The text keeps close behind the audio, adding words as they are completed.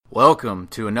Welcome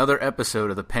to another episode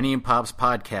of the Penny and Pops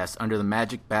podcast under the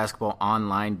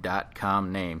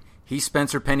MagicBasketballOnline.com name. He's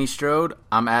Spencer Penny Strode.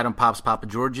 I'm Adam Pops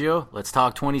Papagiorgio. Let's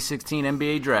talk 2016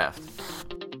 NBA Draft.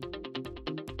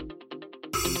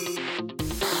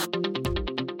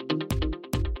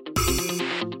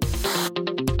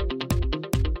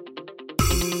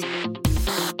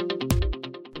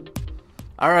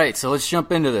 All right, so let's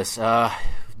jump into this.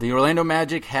 The Orlando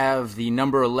Magic have the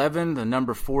number 11, the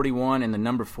number 41, and the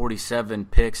number 47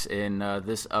 picks in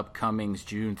this upcoming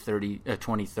June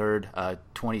 23rd,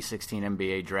 2016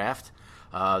 NBA Draft.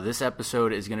 This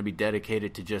episode is going to be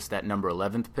dedicated to just that number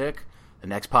 11th pick. The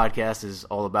next podcast is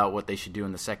all about what they should do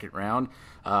in the second round.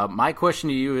 My question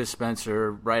to you is,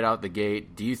 Spencer, right out the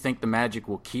gate, do you think the Magic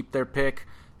will keep their pick?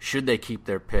 Should they keep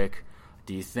their pick?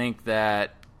 Do you think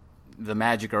that the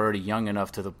Magic are already young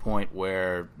enough to the point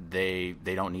where they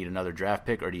don't need another draft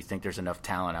pick, or do you think there's enough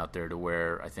talent out there to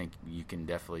where I think you can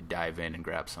definitely dive in and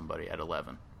grab somebody at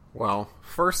 11? Well,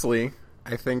 firstly,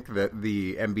 I think that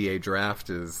the NBA draft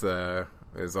is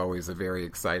always a very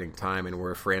exciting time, and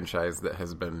we're a franchise that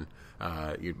has been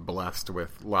blessed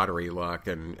with lottery luck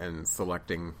and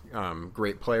selecting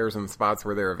great players in spots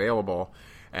where they're available.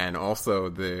 And also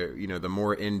the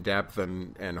more in-depth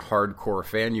and hardcore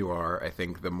fan you are, I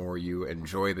think the more you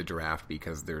enjoy the draft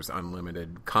because there's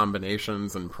unlimited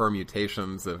combinations and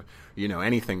permutations of,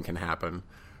 anything can happen.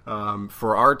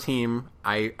 For our team,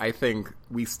 I think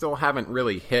we still haven't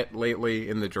really hit lately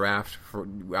in the draft.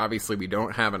 Obviously, we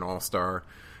don't have an all-star.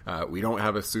 We don't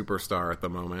have a superstar at the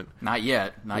moment. Not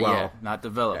yet. Not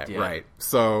developed yet. Right.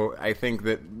 So I think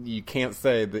that you can't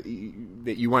say that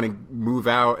you want to move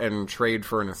out and trade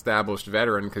for an established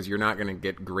veteran because you're not going to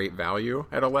get great value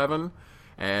at 11.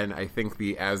 And I think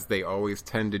as they always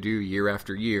tend to do year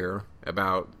after year,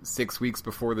 about 6 weeks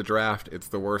before the draft, it's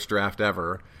the worst draft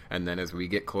ever. And then as we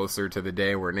get closer to the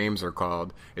day where names are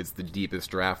called, it's the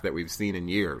deepest draft that we've seen in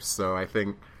years. So I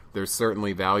think there's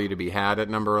certainly value to be had at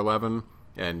number 11.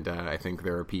 And I think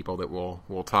there are people that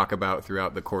we'll talk about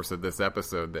throughout the course of this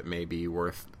episode that may be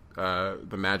worth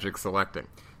the Magic selecting.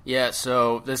 Yeah,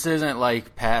 so this isn't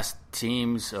like past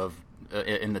teams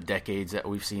in the decades that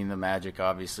we've seen the Magic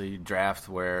obviously draft,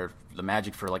 where the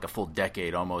Magic for like a full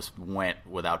decade almost went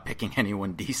without picking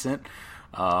anyone decent.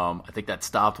 I think that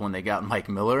stopped when they got Mike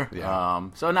Miller. Yeah.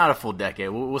 So not a full decade.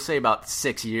 We'll say about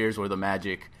 6 years where the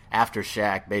Magic, after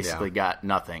Shaq, basically got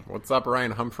nothing. What's up,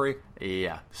 Ryan Humphrey?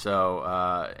 Yeah. So,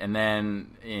 and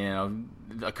then,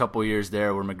 a couple years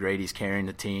there where McGrady's carrying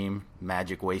the team.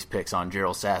 Magic waste picks on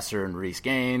Gerald Sasser and Reese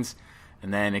Gaines.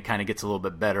 And then it kind of gets a little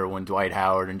bit better when Dwight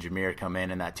Howard and Jameer come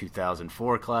in that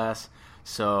 2004 class.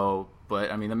 So, but,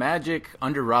 the Magic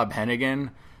under Rob Hennigan,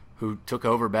 who took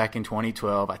over back in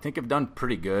 2012, I think have done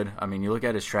pretty good. You look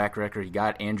at his track record. He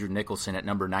got Andrew Nicholson at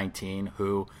number 19,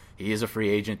 who he is a free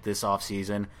agent this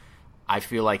offseason. I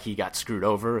feel like he got screwed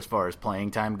over as far as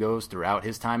playing time goes throughout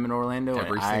his time in Orlando.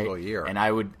 Every single year. And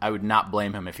I would not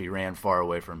blame him if he ran far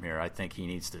away from here. I think he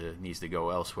needs to go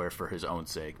elsewhere for his own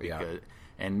sake.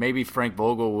 And maybe Frank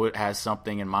Vogel has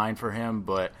something in mind for him,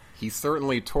 but he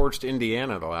certainly torched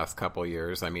Indiana the last couple of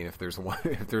years. If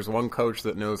there's one coach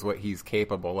that knows what he's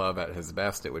capable of at his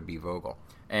best, it would be Vogel.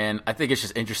 And I think it's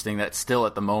just interesting that still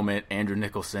at the moment, Andrew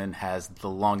Nicholson has the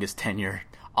longest tenure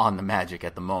on the Magic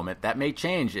at the moment. That may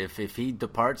change. If he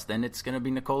departs, then it's going to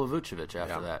be Nikola Vucevic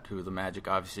after that, who the Magic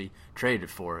obviously traded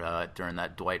for during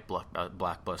that Dwight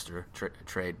blockbuster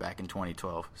trade back in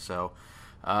 2012. So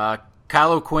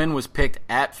Kyle O'Quinn was picked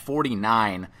at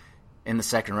 49 in the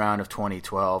second round of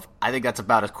 2012. I think that's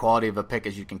about as quality of a pick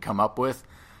as you can come up with.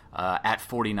 At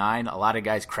 49, a lot of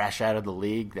guys crash out of the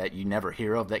league that you never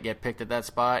hear of that get picked at that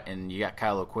spot, and you got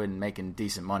Kyle O'Quinn making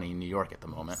decent money in New York at the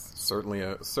moment. Certainly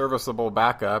a serviceable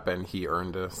backup, and he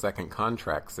earned a second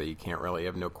contract, so you can't really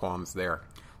have no qualms there.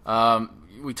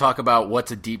 We talk about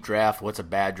what's a deep draft, what's a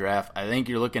bad draft. I think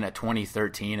you're looking at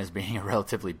 2013 as being a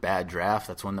relatively bad draft.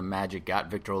 That's when the Magic got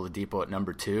Victor Oladipo at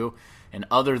number 2. And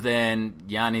other than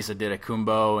Giannis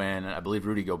Antetokounmpo and I believe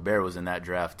Rudy Gobert was in that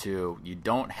draft too, you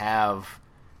don't have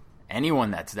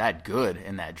anyone that's that good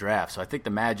in that draft. So I think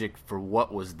the Magic, for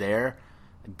what was there,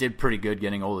 did pretty good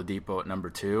getting Oladipo at number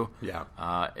 2.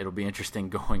 Yeah. It'll be interesting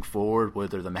going forward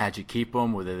whether the Magic keep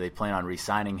him, whether they plan on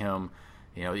re-signing him,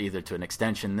 either to an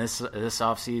extension this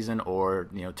offseason or,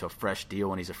 to a fresh deal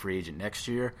when he's a free agent next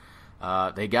year.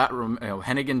 They got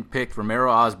Hennigan picked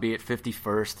Romero Osby at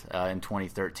 51st in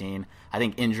 2013. I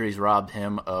think injuries robbed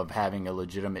him of having a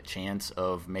legitimate chance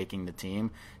of making the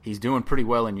team. He's doing pretty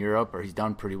well in Europe, or he's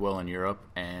done pretty well in Europe.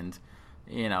 And,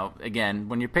 again,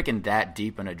 when you're picking that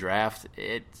deep in a draft,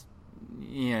 it's,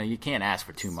 you can't ask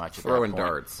for too much. Throwing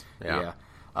darts. Yeah.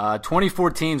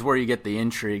 2014 is where you get the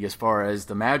intrigue as far as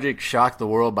the Magic shocked the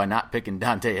world by not picking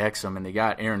Dante Exum, and they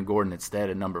got Aaron Gordon instead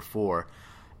at number 4.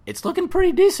 It's looking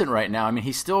pretty decent right now. I mean,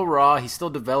 he's still raw. He's still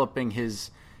developing his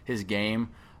game.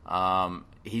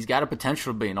 He's got a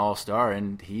potential to be an all-star,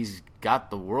 and he's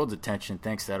got the world's attention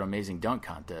thanks to that amazing dunk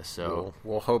contest. So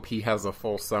we'll hope he has a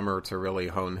full summer to really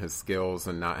hone his skills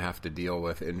and not have to deal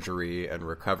with injury and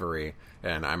recovery.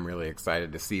 And I'm really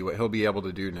excited to see what he'll be able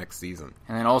to do next season.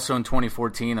 And then also in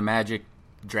 2014, the Magic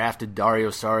drafted Dario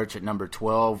Saric at number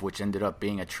 12, which ended up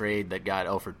being a trade that got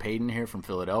Elfrid Payton here from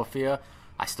Philadelphia.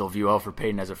 I still view Elfrid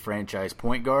Payton as a franchise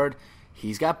point guard.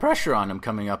 He's got pressure on him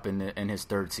coming up in his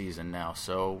third season now,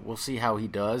 so we'll see how he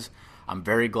does. I'm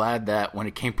very glad that when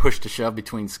it came push to shove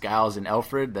between Skiles and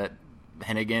Elfrid, that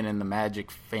Hennigan and the Magic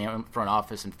front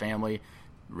office and family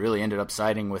really ended up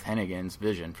siding with Hennigan's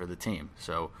vision for the team.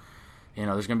 So,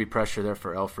 there's going to be pressure there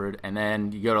for Elfrid. And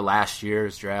then you go to last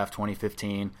year's draft,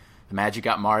 2015. The Magic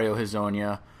got Mario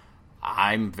Hezonja.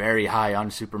 I'm very high on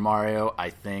Super Mario. I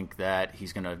think that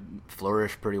he's going to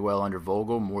flourish pretty well under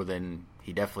Vogel, more than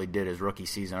he definitely did his rookie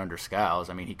season under Skiles.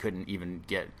 I mean, he couldn't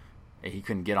get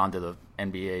onto the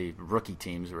NBA rookie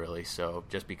teams, really, so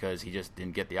just because he just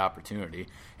didn't get the opportunity.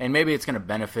 And maybe it's going to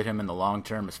benefit him in the long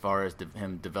term as far as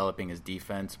him developing his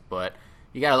defense, but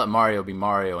you got to let Mario be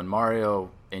Mario, and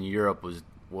Mario in Europe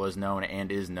was known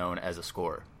and is known as a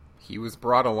scorer. He was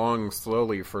brought along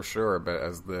slowly for sure, but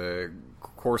as the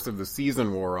course of the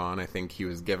season wore on, I think he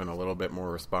was given a little bit more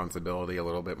responsibility, a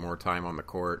little bit more time on the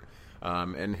court,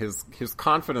 and his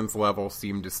confidence level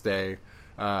seemed to stay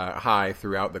high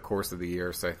throughout the course of the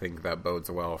year, so I think that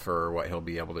bodes well for what he'll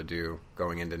be able to do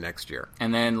going into next year.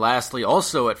 And then lastly,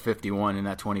 also at 51 in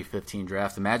that 2015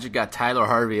 draft, the Magic got Tyler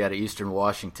Harvey out of Eastern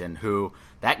Washington, who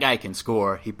that guy can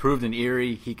score. He proved in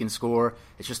Erie he can score.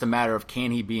 It's just a matter of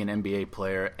can he be an NBA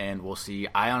player, and we'll see.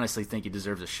 I honestly think he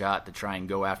deserves a shot to try and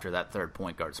go after that third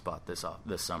point guard spot this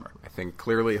summer. I think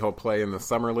clearly he'll play in the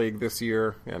summer league this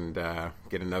year and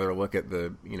get another look at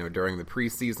during the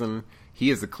preseason. He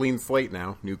is a clean slate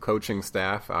now, new coaching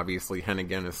staff. Obviously,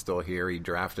 Hennigan is still here. He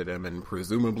drafted him and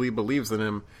presumably believes in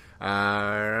him.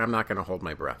 I'm not going to hold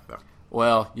my breath, though.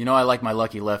 Well, I like my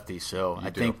lucky lefty, so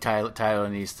I think Tyler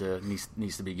needs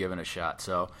to be given a shot.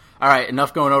 So, all right,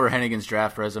 enough going over Hennigan's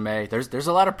draft resume. There's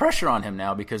a lot of pressure on him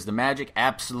now because the Magic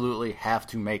absolutely have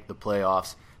to make the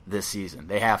playoffs this season.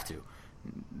 They have to.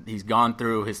 He's gone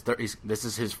through this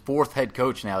is his fourth head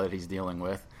coach now that he's dealing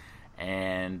with,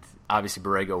 and obviously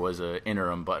Borrego was an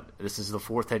interim, but this is the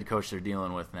fourth head coach they're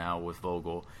dealing with now with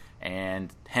Vogel,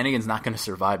 and Hennigan's not going to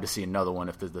survive to see another one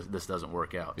if this doesn't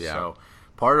work out. Yeah. So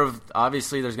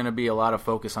obviously there's going to be a lot of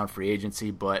focus on free agency,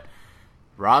 but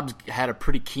Rob's had a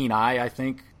pretty keen eye, I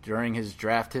think, during his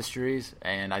draft histories,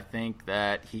 and I think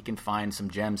that he can find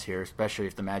some gems here, especially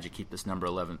if the Magic keep this number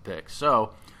 11 pick.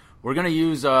 So we're going to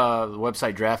use the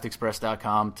website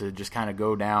draftexpress.com to just kind of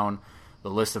go down the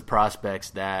list of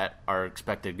prospects that are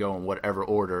expected to go in whatever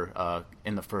order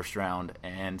in the first round.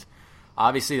 And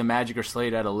obviously the Magic are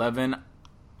slated at 11.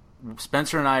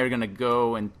 Spencer and I are going to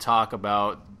go and talk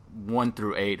about 1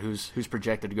 through 8, who's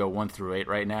projected to go 1 through 8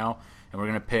 right now. And we're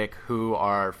going to pick who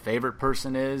our favorite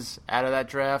person is out of that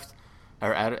draft,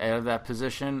 or out of that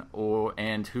position,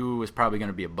 and who is probably going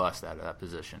to be a bust out of that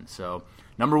position. So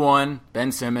number 1,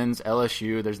 Ben Simmons,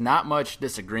 LSU. There's not much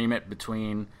disagreement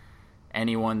between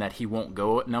anyone that he won't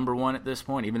go at number 1 at this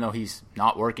point, even though he's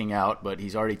not working out, but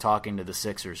he's already talking to the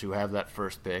Sixers, who have that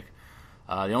first pick.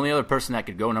 The only other person that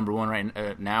could go number 1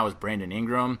 right now is Brandon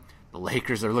Ingram. The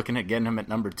Lakers are looking at getting him at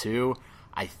number 2.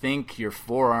 I think your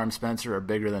forearms, Spencer, are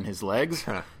bigger than his legs,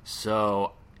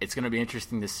 so it's going to be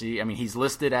interesting to see. I mean, he's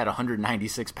listed at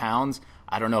 196 pounds.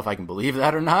 I don't know if I can believe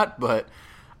that or not, but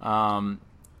for a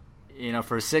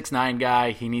 6'9"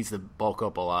 guy, he needs to bulk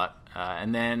up a lot.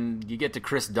 And then you get to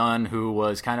Chris Dunn, who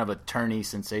was kind of a tourney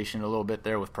sensation a little bit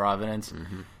there with Providence.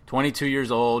 22 years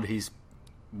old. He's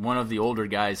one of the older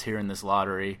guys here in this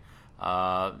lottery.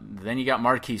 Then you got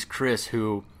Marquise Chris,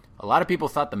 who a lot of people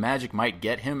thought the Magic might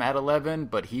get him at 11,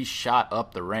 but he shot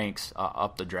up the ranks,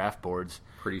 up the draft boards.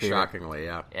 Pretty shockingly,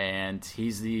 yeah. And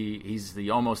he's the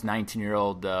almost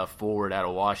 19-year-old forward out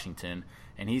of Washington.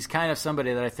 And he's kind of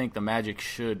somebody that I think the Magic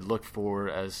should look for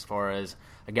as far as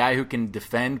a guy who can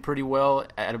defend pretty well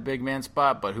at a big man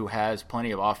spot, but who has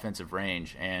plenty of offensive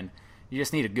range. And you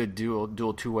just need a good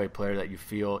dual two-way player that you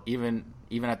feel, even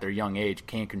at their young age,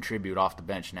 can contribute off the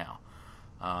bench now.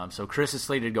 So Chris is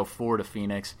slated to go 4 to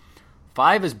Phoenix.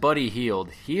 5 is Buddy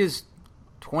Hield. He is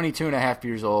 22 and a half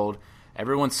years old.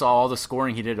 Everyone saw all the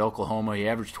scoring he did at Oklahoma. He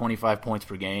averaged 25 points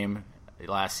per game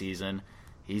last season.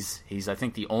 He's I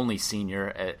think the only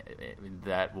senior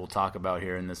that we'll talk about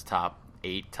here in this top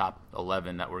 8, top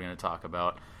 11 that we're going to talk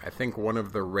about. I think one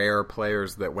of the rare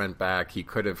players that went back, he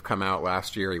could have come out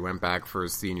last year. He went back for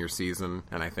his senior season,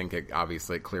 and I think it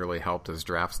obviously clearly helped his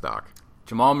draft stock.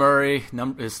 Jamal Murray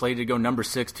is slated to go number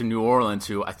 6 to New Orleans,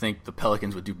 who I think the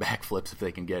Pelicans would do backflips if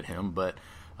they can get him. But,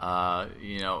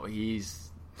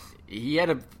 he had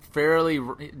a fairly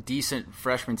decent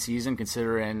freshman season,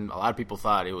 considering a lot of people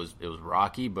thought it was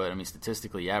rocky. But, I mean,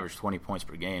 statistically, he averaged 20 points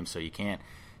per game, so you can't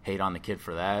hate on the kid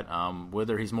for that.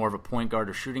 Whether he's more of a point guard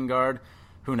or shooting guard,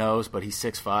 who knows? But he's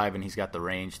 6'5", and he's got the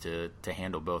range to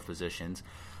handle both positions.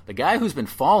 The guy who's been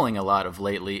falling a lot of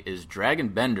lately is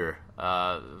Dragan Bender,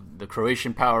 the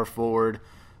Croatian power forward,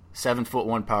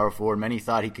 7'1" power forward. Many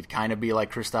thought he could kind of be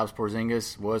like Kristaps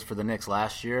Porzingis was for the Knicks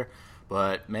last year,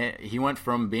 but man, he went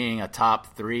from being a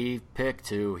top 3 pick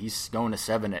to he's going to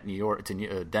 7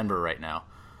 at Denver right now.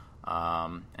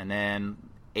 And then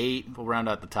 8, we'll round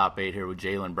out the top 8 here with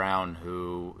Jaylen Brown,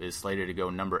 who is slated to go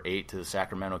number 8 to the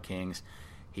Sacramento Kings.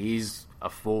 He's a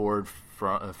forward,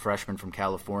 a freshman from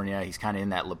California. He's kind of in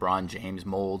that LeBron James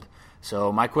mold.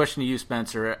 So my question to you,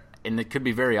 Spencer, and it could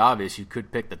be very obvious, you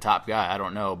could pick the top guy, I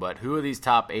don't know, but who of these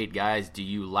top 8 guys do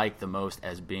you like the most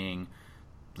as being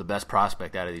the best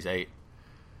prospect out of these 8?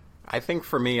 I think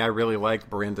for me, I really like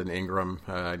Brandon Ingram.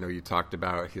 I know you talked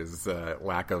about his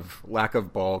lack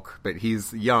of bulk, but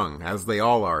he's young, as they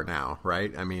all are now,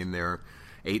 right? I mean, they're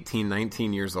 18,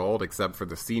 19 years old, except for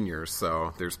the seniors,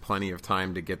 so there's plenty of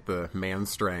time to get the man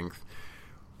strength.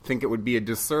 I think it would be a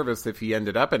disservice if he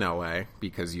ended up in LA,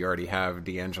 because you already have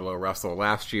D'Angelo Russell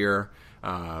last year,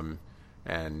 and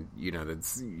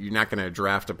you're not going to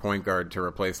draft a point guard to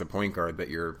replace a point guard that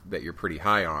you're pretty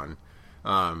high on.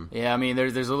 Yeah, I mean,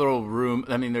 there's a little room.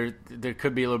 I mean, there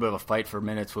could be a little bit of a fight for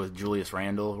minutes with Julius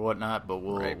Randle or whatnot, but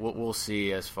we'll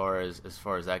see as far as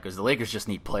that goes. The Lakers just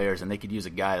need players, and they could use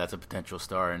a guy that's a potential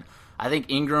star. And I think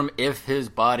Ingram, if his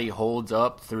body holds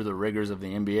up through the rigors of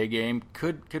the NBA game,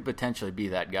 could potentially be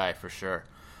that guy for sure.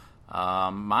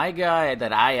 My guy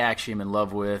that I actually am in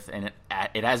love with, and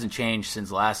it hasn't changed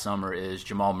since last summer, is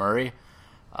Jamal Murray.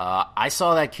 I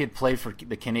saw that kid play for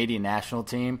the Canadian national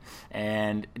team,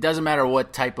 and it doesn't matter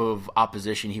what type of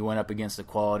opposition he went up against, the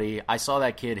quality. I saw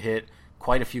that kid hit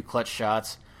quite a few clutch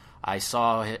shots. I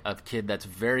saw a kid that's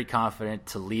very confident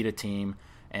to lead a team,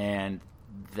 and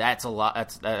that's a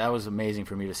lot. That was amazing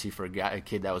for me to see for a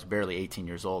kid that was barely 18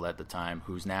 years old at the time,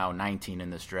 who's now 19 in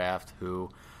this draft, who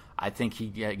I think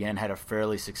he, again, had a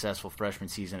fairly successful freshman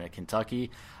season at Kentucky.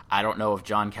 I don't know if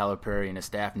John Calipari and his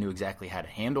staff knew exactly how to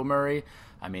handle Murray.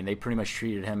 I mean, they pretty much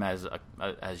treated him as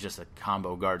just a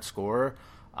combo guard scorer.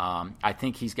 I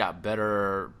think he's got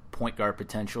better point guard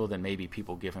potential than maybe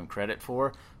people give him credit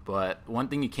for. But one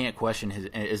thing you can't question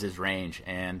is his range.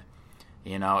 And,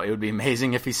 it would be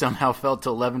amazing if he somehow fell to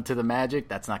 11 to the Magic.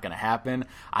 That's not going to happen.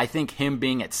 I think him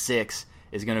being at 6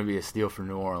 is going to be a steal for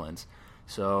New Orleans.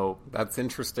 So that's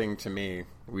interesting to me.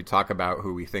 We talk about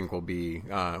who we think will be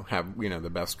have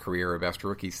the best career or best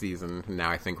rookie season.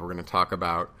 Now I think we're going to talk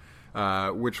about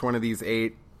which one of these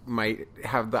 8 might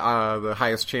have the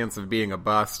highest chance of being a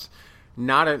bust.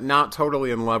 Not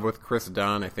totally in love with Chris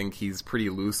Dunn. I think he's pretty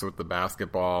loose with the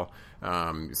basketball.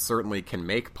 Certainly can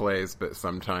make plays, but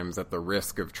sometimes at the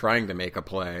risk of trying to make a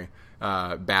play,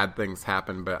 bad things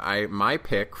happen. But my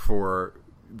pick for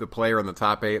the player in the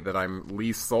top 8 that I'm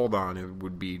least sold on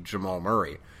would be Jamal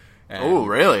Murray. Oh,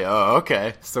 really? Oh,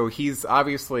 okay. So he's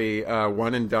obviously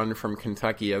one and done from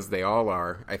Kentucky, as they all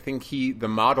are. I think the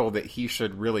model that he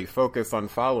should really focus on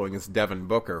following is Devin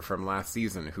Booker from last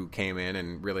season, who came in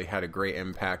and really had a great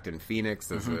impact in Phoenix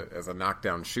as a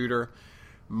knockdown shooter.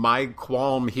 My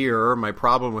qualm here, my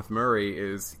problem with Murray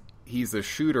is he's a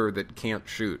shooter that can't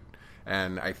shoot.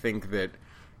 And I think that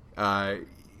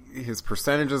his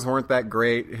percentages weren't that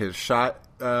great. His shot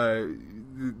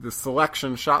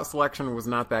selection was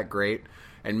not that great.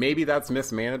 And maybe that's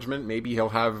mismanagement. Maybe he'll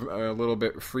have a little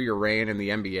bit freer reign in the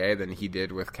NBA than he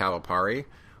did with Calipari.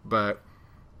 But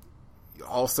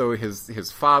also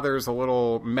his father's a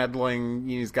little meddling.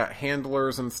 He's got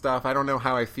handlers and stuff. I don't know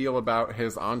how I feel about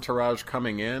his entourage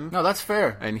coming in. No, that's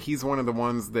fair. And he's one of the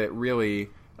ones that really,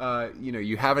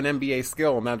 you have an NBA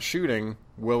skill and that's shooting.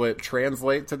 Will it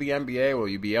translate to the NBA? Will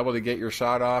you be able to get your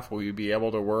shot off? Will you be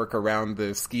able to work around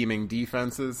the scheming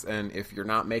defenses? And if you're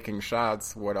not making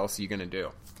shots, what else are you going to do?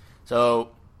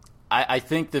 So I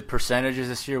think the percentages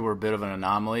this year were a bit of an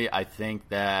anomaly. I think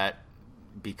that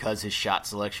because his shot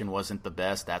selection wasn't the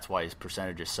best, that's why his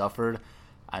percentages suffered.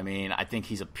 I mean, I think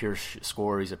he's a pure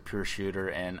scorer, he's a pure shooter,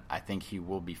 and I think he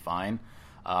will be fine.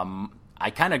 I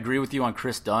kind of agree with you on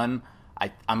Chris Dunn.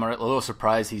 I'm a little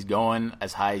surprised he's going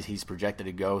as high as he's projected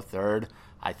to go, third.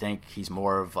 I think he's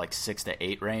more of like 6 to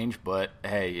 8 range, but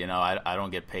hey, I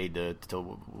don't get paid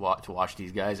to watch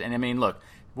these guys. And I mean, look,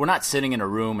 we're not sitting in a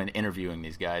room and interviewing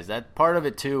these guys. That part of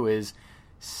it too is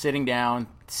sitting down,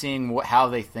 seeing how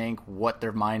they think, what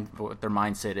their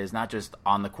mindset is, not just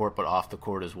on the court but off the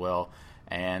court as well.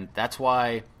 And that's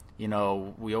why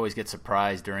we always get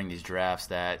surprised during these drafts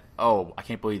that, oh, I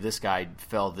can't believe this guy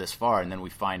fell this far, and then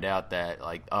we find out that,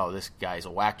 like, oh, this guy's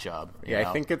a whack job. Yeah,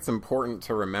 I think it's important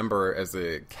to remember as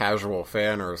a casual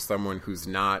fan or someone who's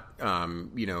not,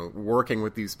 working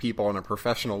with these people on a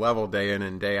professional level day in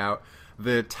and day out,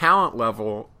 the talent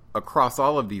level across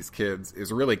all of these kids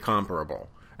is really comparable.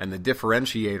 And the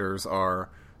differentiators are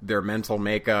their mental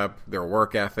makeup, their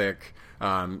work ethic,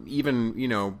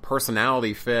 even,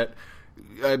 personality fit.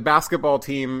 A basketball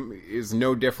team is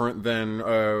no different than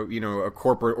a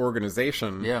corporate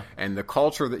organization. Yeah. And the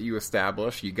culture that you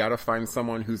establish, you got to find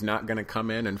someone who's not going to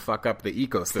come in and fuck up the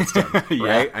ecosystem,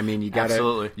 right? Yeah, I mean,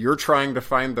 you're trying to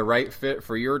find the right fit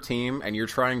for your team, and you're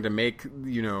trying to make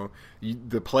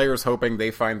the players hoping they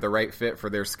find the right fit for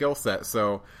their skill set.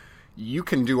 So you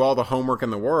can do all the homework in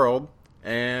the world.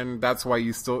 And that's why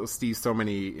you still see so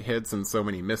many hits and so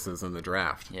many misses in the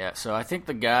draft. Yeah, so I think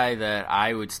the guy that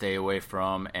I would stay away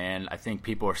from, and I think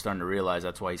people are starting to realize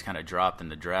that's why he's kind of dropped in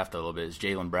the draft a little bit, is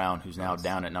Jaylen Brown, who's now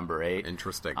down at number 8.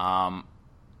 Interesting.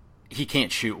 He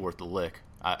can't shoot worth a lick.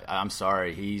 I'm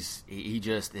sorry.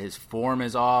 His form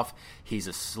is off. He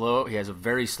has a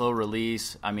very slow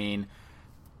release. I mean,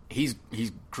 he's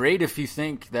great if you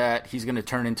think that he's going to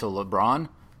turn into LeBron.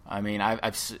 I mean,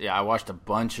 I watched a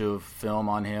bunch of film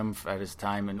on him at his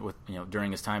time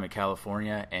during his time in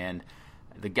California, and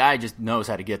the guy just knows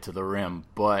how to get to the rim.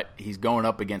 But he's going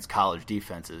up against college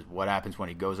defenses. What happens when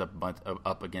he goes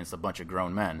up against a bunch of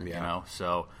grown men? Yeah.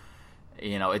 So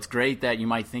it's great that you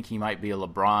might think he might be a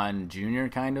LeBron Jr.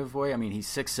 kind of way. I mean, he's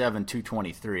 6'7",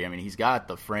 223. I mean, he's got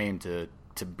the frame to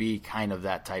be kind of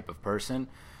that type of person,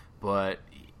 but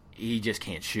he just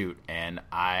can't shoot, and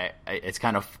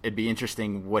it'd be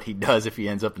interesting what he does if he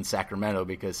ends up in Sacramento,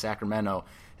 because Sacramento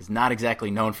is not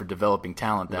exactly known for developing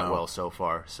talent that well so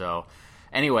far. So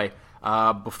anyway,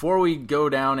 before we go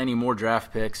down any more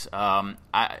draft picks,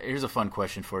 here's a fun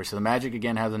question for you. So the Magic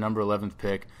again have the number 11th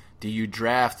pick. Do you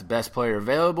draft best player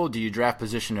available? Do you draft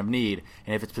position of need?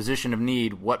 And if it's position of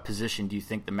need, what position do you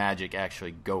think the Magic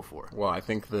actually go for? Well, I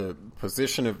think the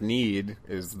position of need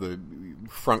is the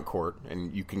front court,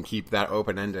 and you can keep that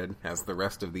open-ended as the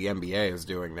rest of the NBA is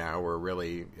doing now, where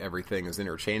really everything is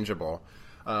interchangeable.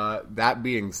 That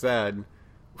being said,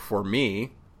 for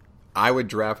me, I would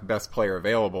draft best player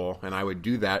available, and I would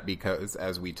do that because,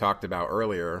 as we talked about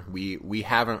earlier, we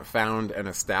haven't found an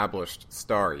established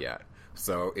star yet.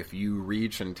 So if you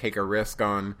reach and take a risk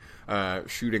on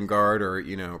shooting guard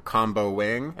or combo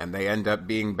wing, and they end up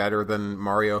being better than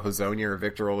Mario Hezonja or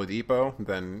Victor Oladipo,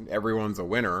 then everyone's a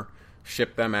winner.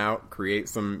 Ship them out, create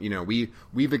some.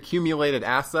 We've accumulated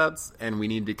assets, and we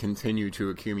need to continue to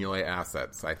accumulate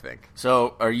assets, I think.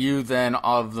 So are you then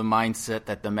of the mindset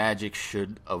that the Magic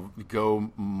should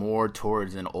go more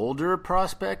towards an older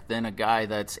prospect than a guy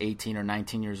that's 18 or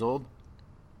 19 years old?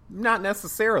 Not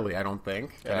necessarily, I don't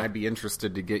think. Okay. And I'd be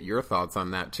interested to get your thoughts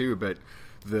on that too. But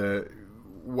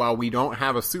while we don't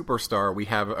have a superstar, we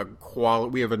have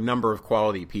a number of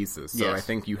quality pieces. So yes. I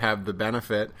think you have the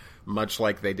benefit, much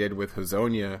like they did with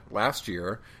Hezonja last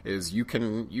year, is you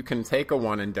can take a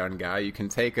one and done guy, you can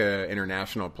take an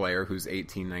international player who's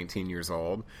 18, 19 years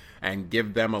old, and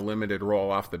give them a limited role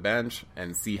off the bench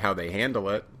and see how they handle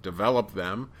it, develop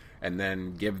them, and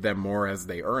then give them more as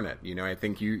they earn it. I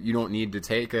think you don't need to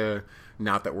take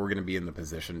not that we're going to be in the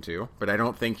position to, but I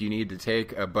don't think you need to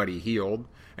take a Buddy Hield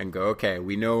and go, okay,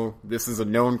 we know this is a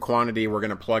known quantity, we're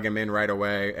going to plug him in right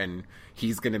away, and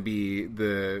he's going to be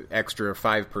the extra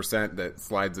 5% that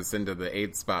slides us into the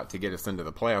 8th spot to get us into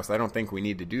the playoffs. I don't think we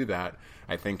need to do that.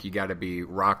 I think you got to be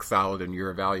rock solid in your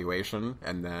evaluation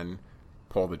and then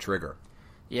pull the trigger.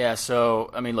 Yeah,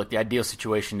 so, I mean, look, the ideal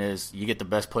situation is you get the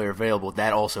best player available.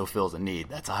 That also fills a need.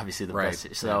 That's obviously the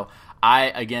best. So,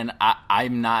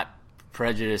 I'm not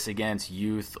prejudiced against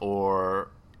youth or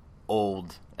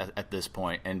old at this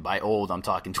point. And by old, I'm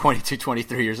talking 22,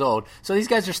 23 years old. So these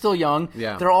guys are still young.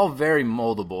 Yeah. They're all very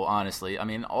moldable, honestly. I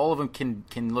mean, all of them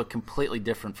can look completely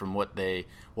different from what they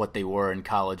were in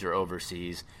college or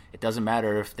overseas. It doesn't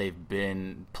matter if they've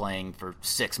been playing for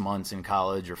 6 months in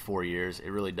college or 4 years. It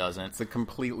really doesn't. It's a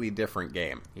completely different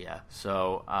game. Yeah.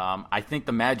 So I think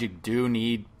the Magic do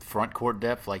need front court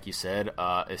depth, like you said,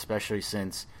 especially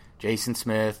since Jason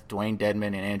Smith, Dwayne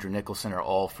Dedmon, and Andrew Nicholson are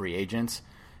all free agents.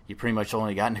 you pretty much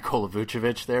only got Nikola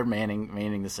Vucevic there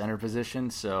manning the center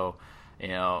position. So,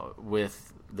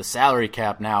 with the salary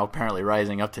cap now apparently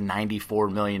rising up to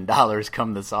 $94 million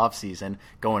come this offseason,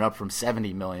 going up from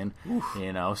 $70 million,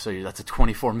 so that's a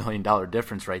 $24 million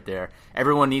difference right there.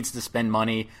 Everyone needs to spend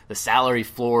money. The salary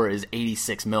floor is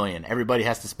 $86 million. Everybody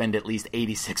has to spend at least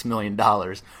 $86 million,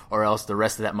 or else the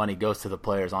rest of that money goes to the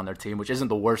players on their team, which isn't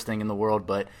the worst thing in the world,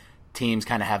 but teams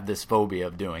kind of have this phobia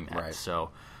of doing that. Right. So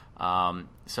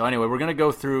anyway, we're going to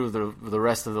go through the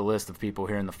rest of the list of people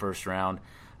here in the first round.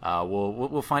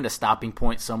 We'll find a stopping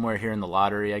point somewhere here in the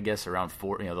lottery, I guess, around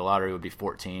 4. The lottery would be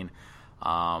 14.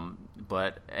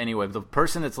 But anyway, the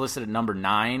person that's listed at number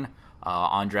 9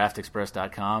 on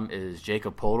DraftExpress.com is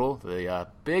Jakob Poeltl, the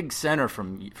big center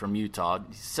from Utah.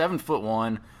 He's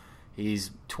 7'1".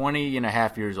 He's 20 and a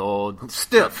half years old.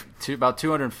 Stiff. About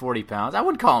 240 pounds. I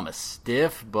wouldn't call him a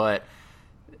stiff, but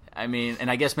I mean, and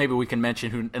I guess maybe we can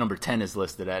mention who number 10 is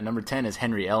listed at. Number 10 is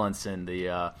Henry Ellenson,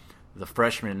 the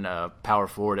freshman power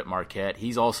forward at Marquette.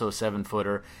 He's also a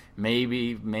 7-footer.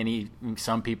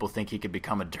 Some people think he could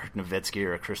become a Dirk Nowitzki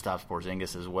or a Kristaps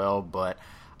Porzingis as well, but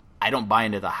I don't buy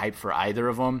into the hype for either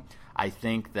of them. I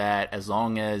think that as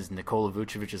long as Nikola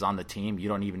Vucevic is on the team, you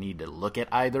don't even need to look at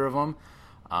either of them.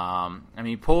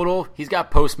 Poeltl, he's got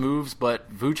post moves,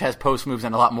 but Vooch has post moves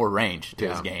and a lot more range to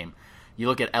his game. You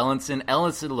look at Ellenson.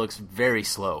 Ellenson looks very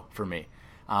slow for me.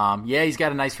 He's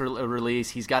got a nice release.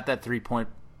 He's got that 3-point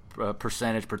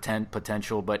percentage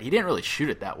potential, but he didn't really shoot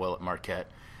it that well at Marquette.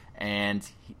 And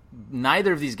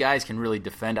neither of these guys can really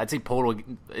defend. I'd say Poeltl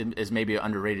is maybe an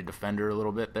underrated defender a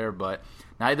little bit there, but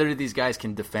neither of these guys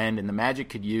can defend, and the Magic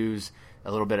could use a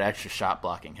little bit of extra shot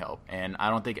blocking help. And I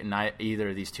don't think either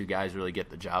of these two guys really get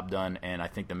the job done, and I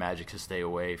think the Magic should stay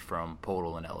away from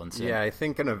Poeltl and Ellenson. Yeah, I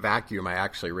think in a vacuum I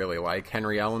actually really like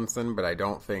Henry Ellenson, but I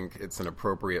don't think it's an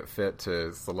appropriate fit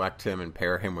to select him and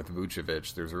pair him with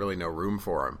Vucevic. There's really no room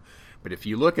for him. But if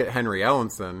you look at Henry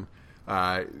Ellenson,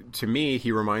 to me,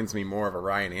 he reminds me more of a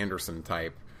Ryan Anderson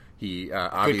type. He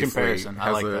obviously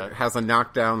has a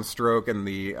knockdown stroke and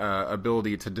the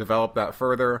ability to develop that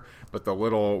further, but the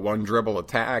little one dribble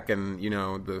attack and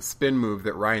the spin move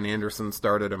that Ryan Anderson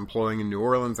started employing in New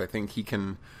Orleans, I think he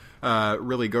can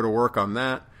really go to work on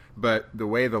that. But the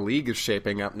way the league is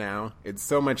shaping up now, it's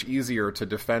so much easier to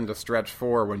defend a stretch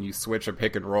 4 when you switch a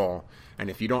pick and roll. And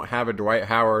if you don't have a Dwight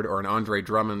Howard or an Andre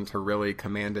Drummond to really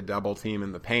command a double team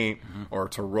in the paint or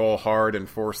to roll hard and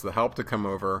force the help to come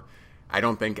over, I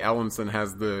don't think Ellenson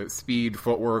has the speed,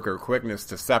 footwork, or quickness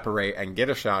to separate and get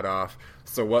a shot off.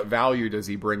 So what value does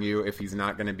he bring you if he's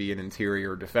not going to be an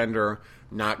interior defender,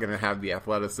 not going to have the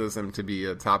athleticism to be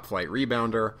a top-flight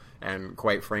rebounder, and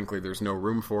quite frankly, there's no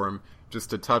room for him. Just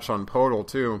to touch on Poeltl,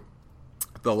 too,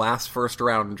 the last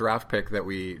first-round draft pick that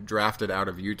we drafted out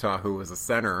of Utah who was a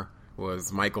center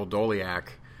was Michael Doliak.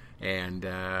 And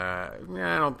I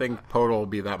don't think Poeltl will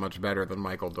be that much better than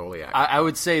Michael Doliak. I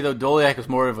would say, though, Doliak is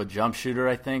more of a jump shooter,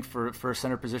 I think, for a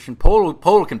center position.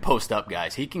 Poeltl can post up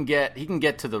guys. He can get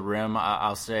to the rim,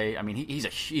 I'll say. I mean,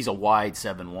 he's a wide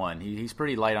 7'1". He's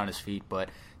pretty light on his feet, but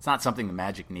it's not something the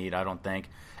Magic need, I don't think.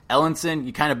 Ellenson,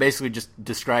 you kind of basically just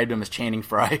described him as Channing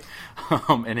Frye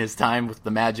in his time with the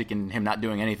Magic and him not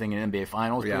doing anything in NBA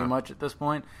Finals pretty much at this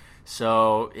point.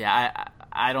 So,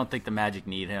 I don't think the Magic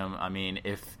need him. I mean,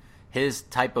 if his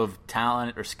type of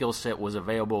talent or skill set was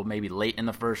available maybe late in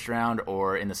the first round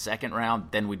or in the second round,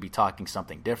 then we'd be talking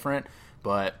something different.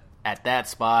 But at that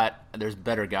spot, there's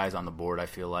better guys on the board, I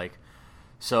feel like.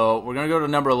 So we're going to go to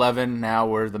number 11 now,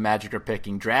 where the Magic are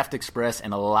picking. Draft Express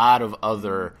and a lot of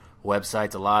other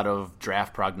websites, a lot of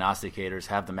draft prognosticators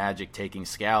have the Magic taking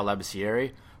Skal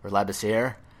Labissiere.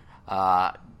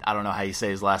 I don't know how you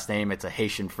say his last name. It's a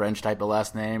Haitian French type of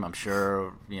last name. I'm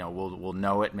sure we'll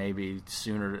know it maybe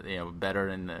sooner, better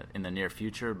in the near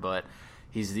future. But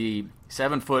he's the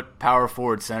 7-foot power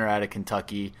forward center out of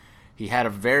Kentucky. He had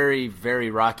a very, very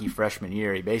rocky freshman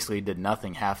year. He basically did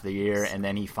nothing half the year, and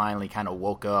then he finally kind of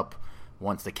woke up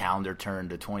once the calendar turned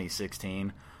to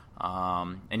 2016.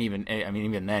 And even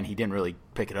then, he didn't really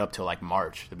pick it up till like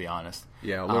March, to be honest.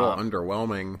 Yeah, a little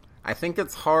underwhelming. I think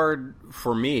it's hard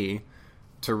for me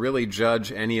to really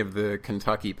judge any of the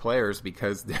Kentucky players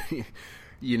because they,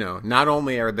 not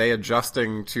only are they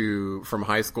adjusting from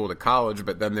high school to college,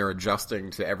 but then they're adjusting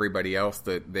to everybody else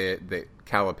that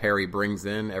Calipari brings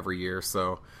in every year.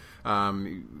 So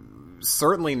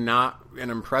certainly not an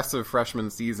impressive freshman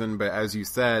season, but as you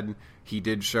said, he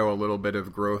did show a little bit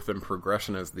of growth and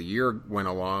progression as the year went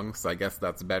along, so I guess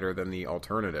that's better than the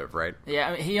alternative, right?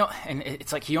 Yeah, I mean,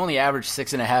 it's like he only averaged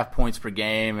 6.5 points per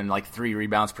game and like 3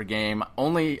 rebounds per game. I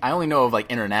only know of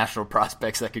like international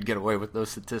prospects that could get away with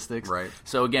those statistics. Right.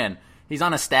 So again, he's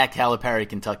on a stacked Calipari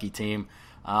Kentucky team.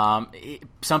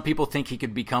 Some people think he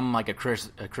could become like a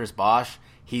Chris Bosh.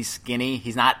 He's skinny.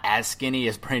 He's not as skinny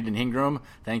as Brandon Ingram,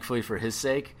 thankfully for his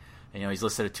sake. He's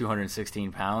listed at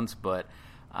 216 pounds, but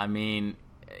I mean,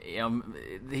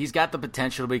 he's got the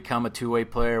potential to become a two-way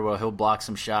player where he'll block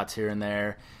some shots here and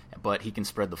there, but he can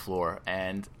spread the floor.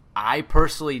 And I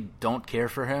personally don't care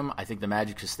for him. I think the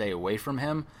Magic should stay away from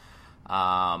him.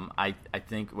 I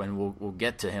think when we'll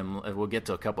get to him, we'll get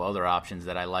to a couple other options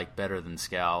that I like better than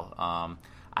Skal.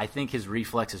 I think his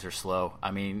reflexes are slow.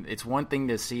 I mean, it's one thing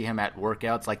to see him at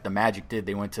workouts like the Magic did.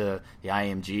 They went to the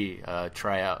IMG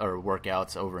tryout or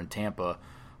workouts over in Tampa.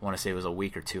 I want to say it was a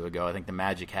week or two ago. I think the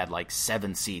Magic had like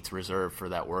 7 seats reserved for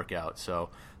that workout. So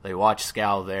they watched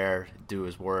Skal there do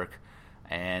his work,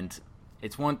 and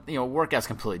it's one, workout's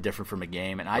completely different from a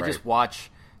game. And I just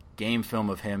watch game film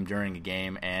of him during a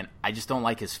game, and I just don't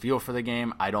like his feel for the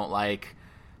game. I don't like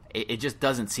it. Just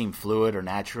doesn't seem fluid or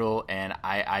natural, and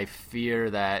I fear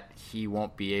that he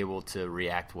won't be able to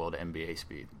react well to NBA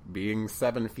speed. Being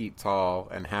 7 feet tall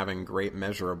and having great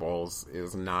measurables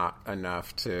is not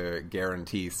enough to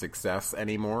guarantee success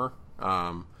anymore.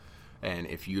 And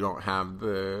if you don't have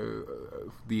the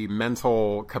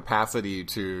mental capacity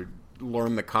to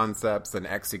learn the concepts and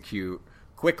execute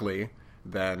quickly,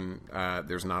 then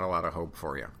there's not a lot of hope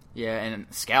for you. Yeah, and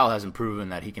Skal hasn't proven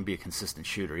that he can be a consistent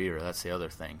shooter either. That's the other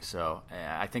thing. So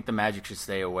I think the Magic should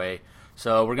stay away.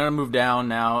 So we're going to move down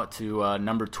now to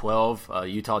number 12.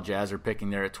 Utah Jazz are picking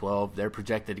there at 12. They're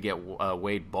projected to get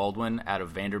Wade Baldwin out of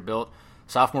Vanderbilt.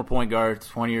 Sophomore point guard,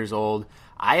 20 years old.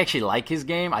 I actually like his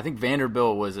game. I think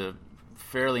Vanderbilt was a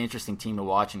fairly interesting team to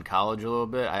watch in college a little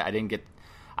bit. I didn't get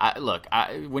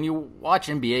 – when you watch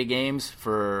NBA games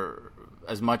for –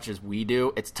 as much as we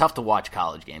do, it's tough to watch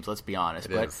college games, let's be honest.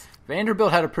 But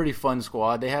Vanderbilt had a pretty fun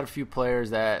squad. They had a few players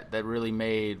that really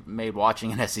made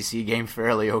watching an SEC game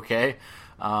fairly okay.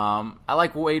 I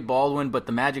like Wade Baldwin, but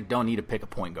the Magic don't need to pick a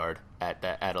point guard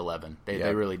at 11.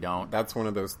 They really don't. That's one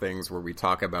of those things where we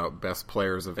talk about best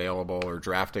players available or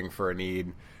drafting for a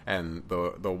need, and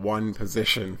the one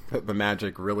position that the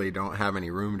Magic really don't have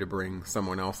any room to bring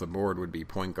someone else aboard would be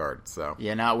point guard. So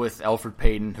yeah, not with Elfrid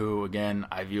Payton, who again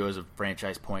I view as a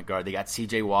franchise point guard. They got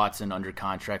C.J. Watson under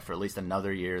contract for at least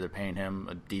another year. They're paying him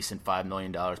a decent $5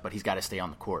 million, but he's got to stay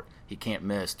on the court. He can't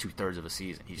miss 2/3 of a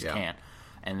season. He just can't.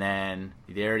 And then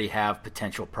they already have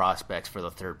potential prospects for the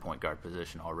third point guard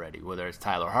position already, whether it's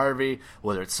Tyler Harvey,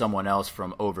 whether it's someone else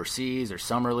from overseas or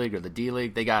Summer League or the D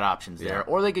League. They got options there.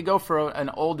 Or they could go for an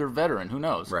older veteran. Who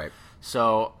knows? Right.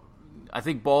 So I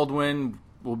think Baldwin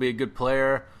will be a good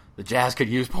player. The Jazz could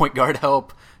use point guard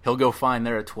help. He'll go fine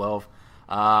there at 12.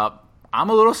 I'm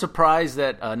a little surprised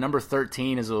that number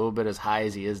 13 is a little bit as high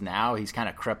as he is now. He's kind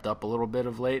of crept up a little bit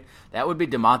of late. That would be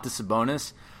Domantas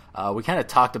Sabonis. We kind of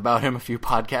talked about him a few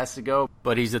podcasts ago,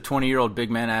 but he's a 20-year-old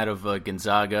big man out of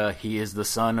Gonzaga. He is the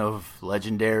son of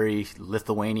legendary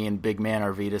Lithuanian big man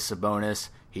Arvydas Sabonis.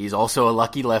 He's also a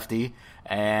lucky lefty,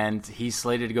 and he's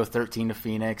slated to go 13 to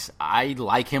Phoenix. I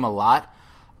like him a lot.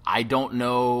 I don't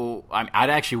know. I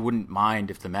actually wouldn't mind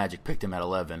if the Magic picked him at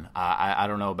 11. I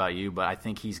don't know about you, but I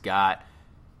think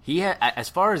as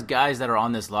far as guys that are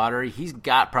on this lottery, he's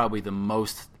got probably the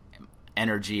most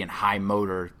energy and high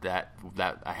motor that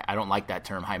I don't like that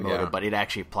term high motor, but it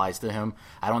actually applies to him.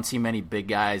 I don't see many big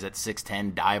guys at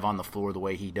 6'10" dive on the floor the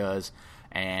way he does,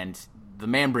 and the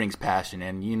man brings passion,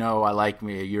 and I like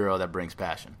me a Euro that brings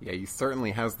passion. Yeah, he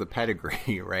certainly has the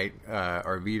pedigree, right?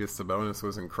 Arvydas Sabonis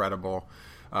was incredible.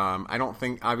 I don't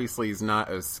think, obviously, he's not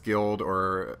as skilled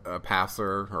or a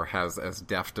passer or has as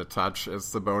deft a touch as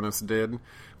Sabonis did,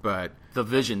 but the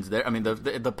vision's there. I mean,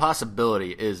 the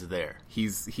possibility is there.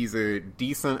 He's a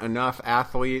decent enough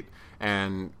athlete,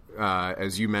 and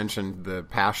as you mentioned, the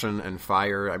passion and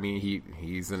fire. I mean,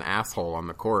 he's an asshole on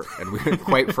the court, and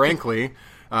quite frankly,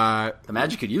 the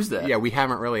Magic could use that. Yeah, we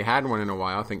haven't really had one in a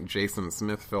while. I think Jason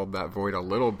Smith filled that void a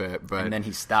little bit, but and then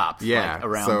he stopped. Yeah,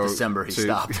 around December he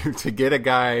stopped. To get a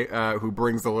guy who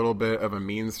brings a little bit of a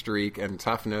mean streak and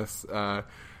toughness.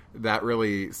 That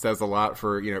really says a lot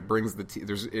for, it brings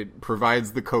it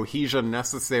provides the cohesion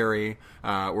necessary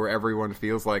where everyone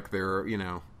feels like they're,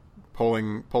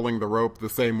 pulling the rope the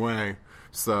same way.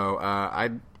 So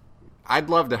I'd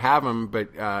love to have him,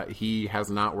 but he has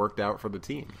not worked out for the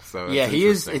team. So yeah, he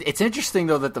is. It's interesting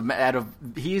though that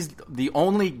he's the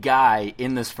only guy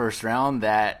in this first round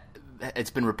that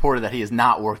it's been reported that he has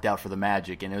not worked out for the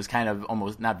Magic, and it was kind of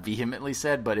almost not vehemently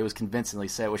said, but it was convincingly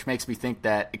said, which makes me think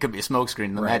that it could be a smokescreen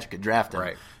and the Magic could draft him.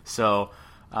 Right. So,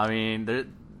 I mean,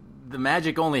 the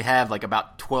Magic only have like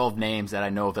about 12 names that I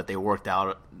know of that they worked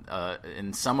out,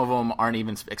 and some of them aren't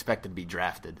even expected to be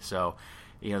drafted. So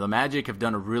the Magic have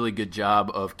done a really good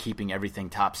job of keeping everything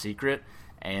top secret,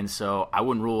 and so I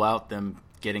wouldn't rule out them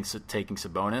taking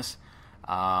Sabonis.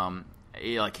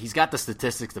 He's got the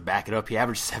statistics to back it up. He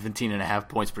averaged 17.5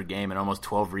 points per game and almost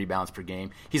 12 rebounds per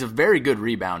game. He's a very good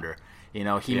rebounder.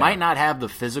 He might not have the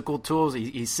physical tools.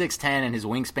 He's 6'10", and his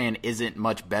wingspan isn't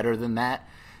much better than that.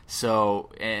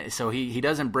 So he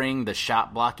doesn't bring the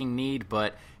shot blocking need,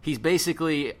 but he's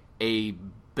basically a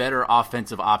better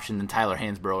offensive option than Tyler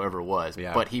Hansbrough ever was.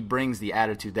 Yeah. But he brings the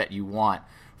attitude that you want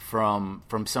from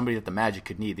somebody that the Magic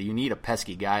could need. That you need a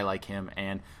pesky guy like him,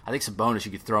 and I think Sabonis,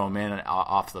 you could throw him in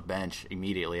off the bench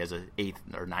immediately as an 8th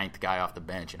or 9th guy off the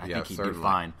bench, and I think he'd do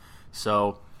fine.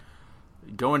 So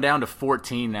going down to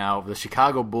 14 now, the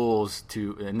Chicago Bulls,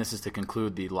 and this is to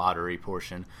conclude the lottery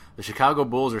portion, the Chicago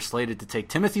Bulls are slated to take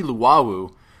Timothy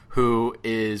Luwawu, who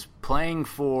is playing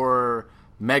for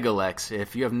Megalex.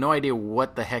 If you have no idea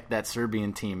what the heck that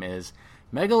Serbian team is,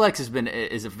 Megalex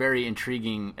is a very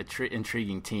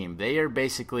intriguing team. They are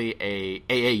basically a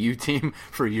AAU team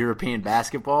for European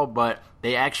basketball, but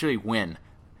they actually win.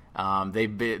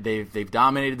 They've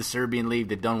dominated the Serbian league.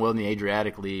 They've done well in the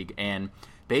Adriatic League, and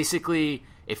basically,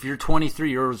 if you're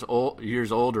 23 years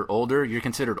old or older, you're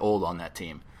considered old on that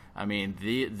team. I mean,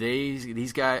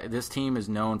 these guys. This team is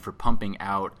known for pumping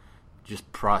out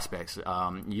just prospects.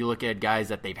 You look at guys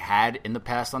that they've had in the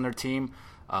past on their team.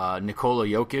 Nikola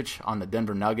Jokic on the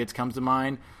Denver Nuggets comes to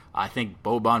mind. I think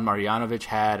Boban Marjanovic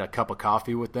had a cup of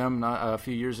coffee with them a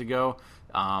few years ago.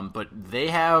 But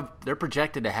they're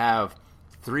projected to have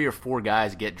 3 or 4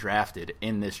 guys get drafted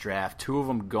in this draft. 2 of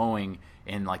them going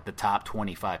in like the top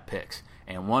 25 picks,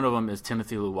 and one of them is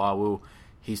Timothy Luwawu.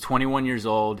 He's 21 years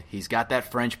old. He's got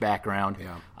that French background.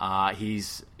 Yeah.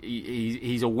 He's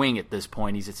a wing at this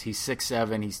point. He's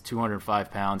 6'7". He's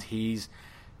 205 pounds.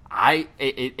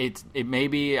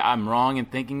 Maybe I'm wrong in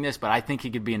thinking this, but I think he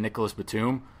could be a Nicholas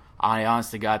Batum. I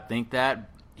honest to God think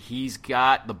that. He's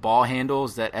got the ball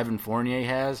handles that Evan Fournier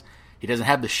has. He doesn't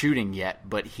have the shooting yet,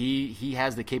 but he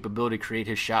has the capability to create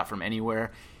his shot from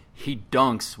anywhere. He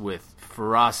dunks with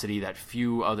ferocity that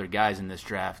few other guys in this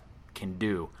draft can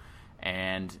do.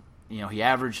 And he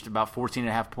averaged about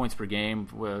 14.5 points per game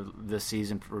this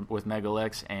season with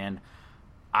Megalex, and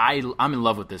I'm in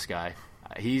love with this guy.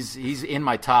 He's in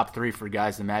my top 3 for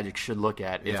guys the Magic should look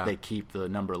at if they keep the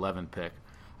number 11 pick.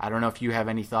 I don't know if you have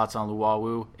any thoughts on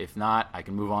Luwawu. If not, I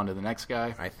can move on to the next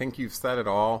guy. I think you've said it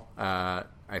all.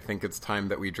 I think it's time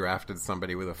that we drafted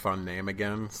somebody with a fun name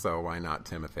again, so why not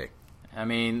Timothy? I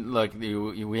mean, look,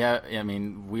 we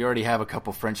already have a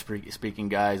couple French-speaking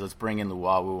guys. Let's bring in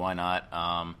Luwawu. Why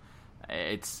not?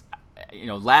 It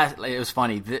was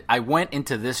funny. I went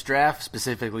into this draft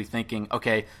specifically thinking,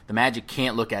 okay, the Magic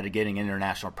can't look at it getting an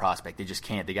international prospect. They just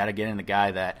can't. They got to get in a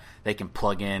guy that they can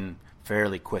plug in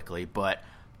fairly quickly. But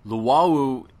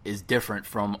Luwawu is different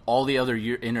from all the other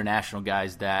international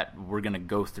guys that we're going to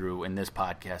go through in this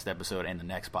podcast episode and the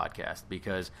next podcast,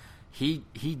 because he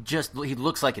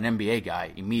looks like an NBA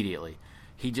guy immediately.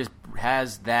 He just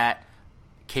has that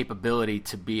capability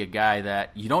to be a guy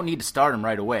that you don't need to start him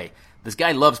right away. This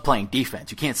guy loves playing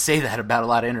defense. You can't say that about a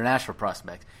lot of international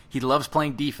prospects. He loves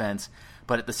playing defense,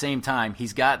 but at the same time,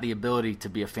 he's got the ability to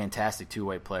be a fantastic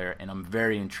two-way player, and I'm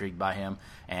very intrigued by him.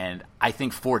 And I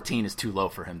think 14 is too low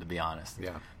for him, to be honest.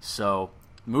 Yeah. So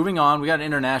moving on, we got an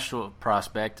international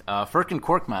prospect, Furkan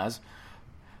Korkmaz.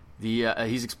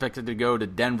 He's expected to go to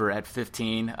Denver at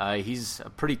 15. He's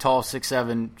a pretty tall,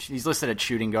 6'7". He's listed at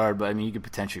shooting guard, but you could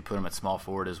potentially put him at small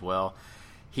forward as well.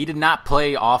 He did not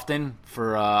play often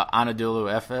for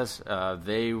Anadolu Efes.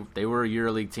 They were a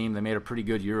EuroLeague team. They made a pretty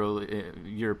good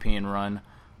European run,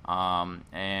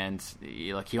 and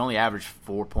he only averaged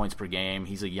 4 points per game.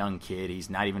 He's a young kid. He's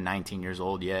not even 19 years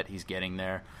old yet. He's getting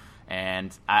there,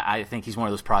 and I think he's one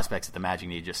of those prospects that the Magic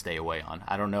need to just stay away on.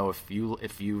 I don't know if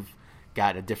you've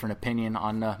got a different opinion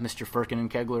on Mr. Furkan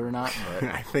and Kegler or not. But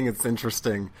I think it's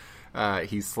interesting.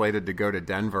 He's slated to go to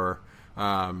Denver.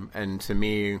 And to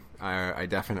me, I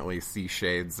definitely see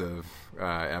shades of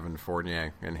Evan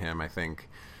Fournier in him. I think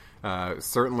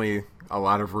certainly a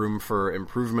lot of room for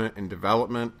improvement and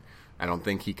development. I don't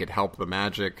think he could help the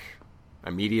Magic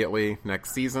immediately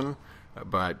next season,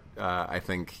 but I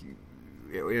think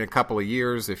in a couple of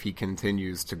years, if he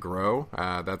continues to grow,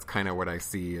 that's kind of what I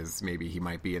see as maybe he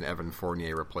might be an Evan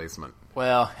Fournier replacement.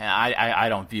 Well, I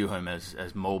don't view him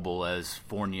as mobile as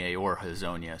Fournier or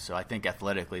Hezonja, so I think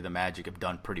athletically the Magic have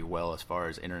done pretty well as far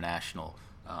as international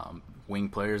wing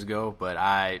players go, but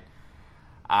I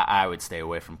would stay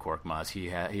away from Korkmaz. He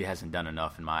hasn't done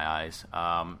enough in my eyes.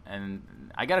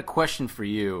 And I got a question for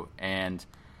you, and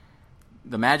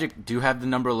the Magic do have the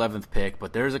number 11th pick,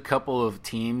 but there's a couple of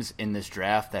teams in this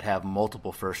draft that have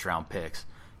multiple first-round picks.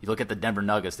 You look at the Denver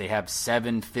Nuggets, they have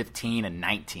 7, 15, and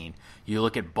 19. You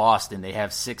look at Boston, they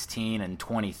have 16 and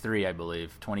 23, I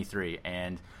believe, 23.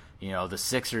 And, the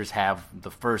Sixers have the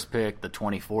first pick, the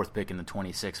 24th pick, and the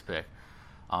 26th pick.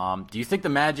 Do you think the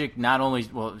Magic not only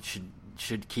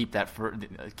should keep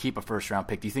keep a first-round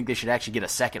pick? Do you think they should actually get a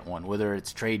second one, whether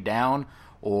it's trade down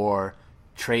or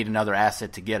trade another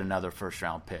asset to get another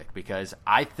first-round pick? Because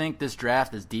I think this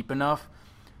draft is deep enough.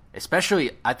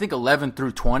 Especially, I think 11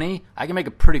 through 20, I can make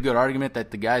a pretty good argument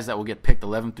that the guys that will get picked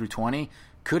 11 through 20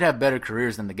 could have better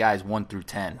careers than the guys 1 through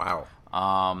 10. Wow.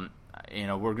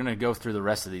 We're going to go through the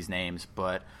rest of these names,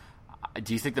 but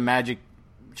do you think the Magic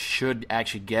should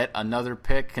actually get another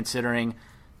pick, considering,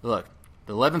 look,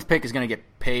 the 11th pick is going to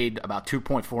get paid about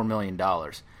 $2.4 million.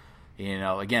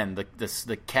 Again,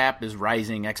 the cap is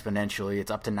rising exponentially. It's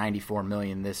up to $94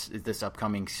 million this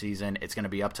upcoming season. It's going to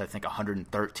be up to, I think,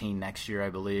 $113 next year, I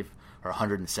believe, or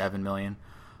 $107 million.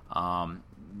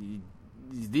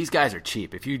 These guys are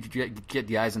cheap. If you get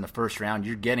guys in the first round,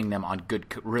 you're getting them on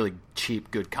really cheap,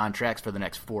 good contracts for the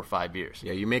next 4 or 5 years.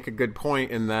 Yeah, you make a good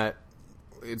point in that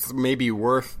it's maybe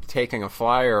worth taking a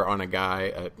flyer on a guy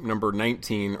at number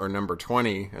 19 or number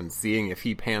 20 and seeing if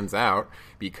he pans out,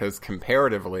 because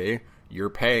comparatively, you're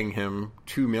paying him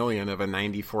 $2 million of a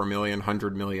 $94 million,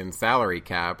 $100 million salary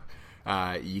cap.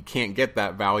 You can't get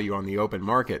that value on the open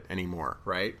market anymore,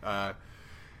 right?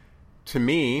 To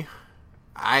me,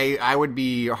 I would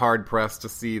be hard-pressed to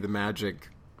see the Magic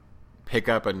pick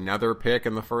up another pick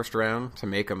in the first round to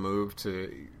make a move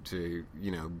to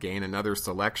gain another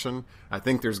selection. I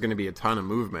think there's going to be a ton of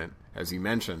movement. As you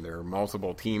mentioned, there are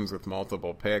multiple teams with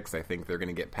multiple picks. I think they're going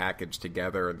to get packaged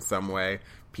together in some way.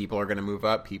 People are going to move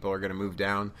up. People are going to move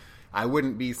down. I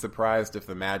wouldn't be surprised if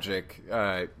the Magic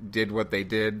did what they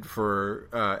did for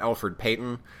Elfrid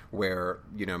Payton, where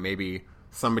maybe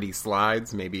somebody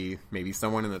slides, maybe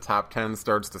someone in the top 10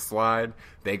 starts to slide.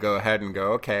 They go ahead and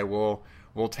go, okay, we'll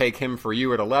take him for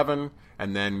you at 11,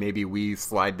 and then maybe we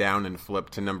slide down and flip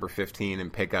to number 15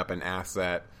 and pick up an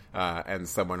asset and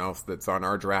someone else that's on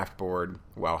our draft board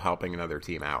while helping another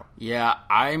team out. Yeah,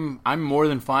 I'm more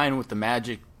than fine with the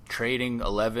Magic trading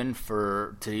 11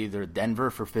 to either Denver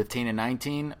for 15 and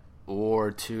 19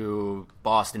 or to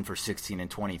Boston for 16 and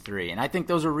 23. And I think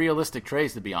those are realistic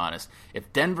trades, to be honest.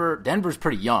 If Denver's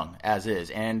pretty young, as is,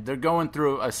 and they're going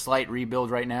through a slight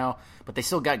rebuild right now, but they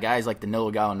still got guys like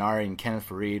Danilo Gallinari and Kenneth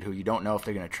Faried who you don't know if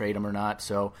they're going to trade them or not.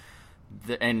 So,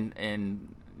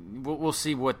 we'll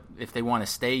see if they want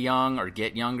to stay young or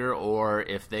get younger, or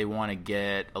if they want to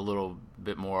get a little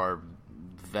bit more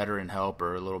veteran help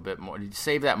or a little bit more,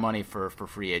 save that money for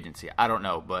free agency. I don't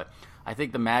know, but I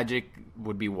think the Magic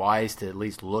would be wise to at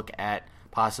least look at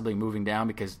possibly moving down,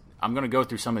 because I'm going to go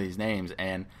through some of these names,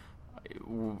 and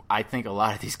I think a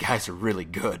lot of these guys are really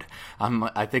good.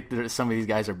 I think that some of these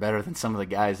guys are better than some of the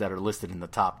guys that are listed in the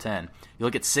top 10. You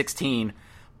look at 16,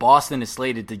 Boston is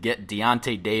slated to get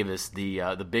Deontay Davis,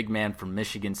 the big man from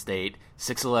Michigan State,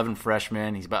 6'11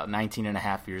 freshman. He's about 19 and a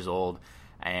half years old,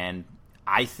 and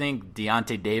I think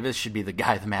Deontay Davis should be the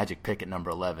guy the Magic pick at number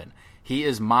 11. He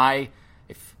is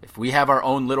if we have our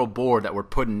own little board that we're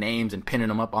putting names and pinning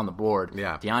them up on the board,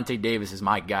 yeah, Deontay Davis is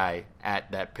my guy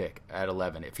at that pick at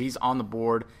 11. If he's on the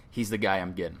board, he's the guy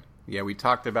I'm getting. Yeah, we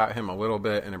talked about him a little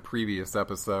bit in a previous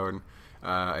episode.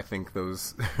 I think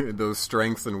those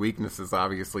strengths and weaknesses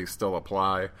obviously still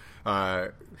apply.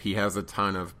 He has a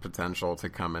ton of potential to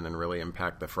come in and really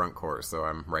impact the front court, so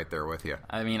I'm right there with you.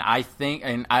 I mean, I think,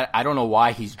 and I don't know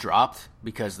why he's dropped,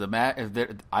 because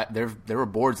there were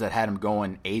boards that had him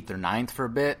going 8th or 9th for a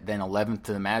bit, then 11th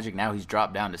to the Magic. Now he's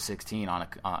dropped down to 16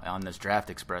 on this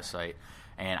Draft Express site.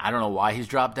 And I don't know why he's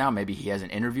dropped down. Maybe he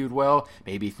hasn't interviewed well.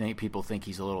 Maybe people think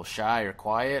he's a little shy or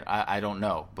quiet. I don't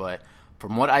know. But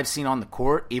from what I've seen on the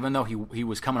court, even though he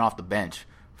was coming off the bench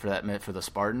for the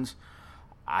Spartans,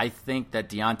 I think that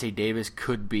Deontay Davis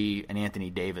could be an Anthony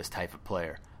Davis type of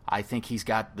player. I think he's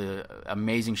got the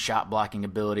amazing shot blocking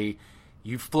ability.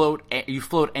 You float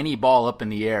any ball up in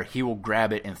the air, he will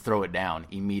grab it and throw it down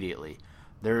immediately.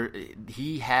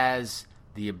 He has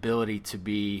the ability to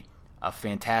be a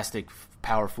fantastic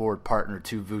power forward partner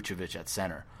to Vucevic at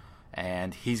center.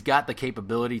 And he's got the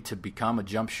capability to become a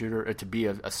jump shooter, or to be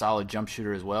a solid jump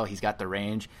shooter as well. He's got the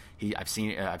range. I've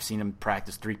seen him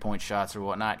practice 3-point shots or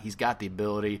whatnot. He's got the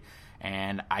ability,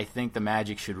 and I think the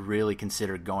Magic should really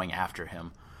consider going after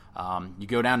him. You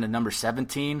go down to number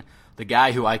 17, the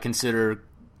guy who I consider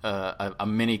a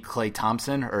mini Klay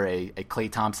Thompson, or a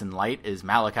Klay Thompson light, is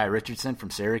Malachi Richardson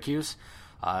from Syracuse.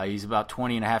 He's about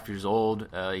 20 and a half years old.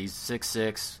 He's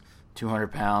 6'6",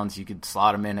 200 pounds. You could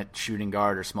slot him in at shooting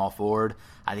guard or small forward.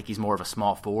 I think he's more of a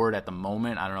small forward at the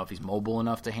moment. I don't know if he's mobile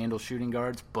enough to handle shooting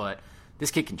guards, but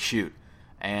this kid can shoot.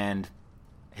 And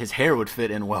his hair would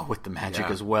fit in well with the Magic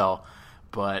as well.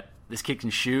 But this kid can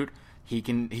shoot. He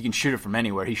can shoot it from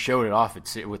anywhere. He showed it off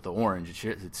with the Orange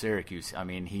at Syracuse. I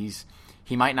mean, he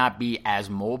might not be as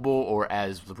mobile or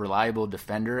as reliable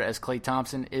defender as Klay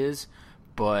Thompson is,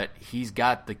 but he's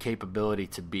got the capability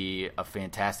to be a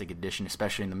fantastic addition,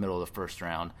 especially in the middle of the first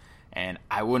round. And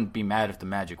I wouldn't be mad if the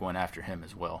Magic went after him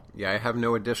as well. Yeah, I have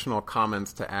no additional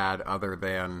comments to add other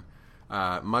than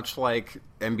much like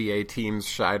NBA teams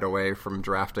shied away from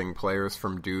drafting players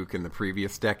from Duke in the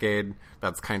previous decade,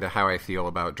 that's kind of how I feel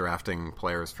about drafting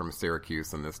players from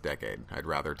Syracuse in this decade. I'd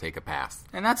rather take a pass.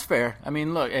 And that's fair. I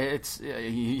mean, look,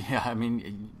 I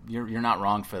mean, you're not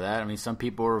wrong for that. I mean, some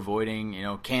people are avoiding,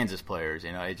 Kansas players.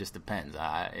 It just depends.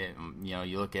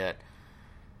 You look at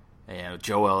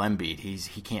Joel Embiid,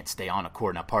 he can't stay on a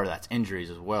court. Now, part of that's injuries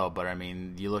as well, but I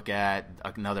mean, you look at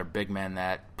another big man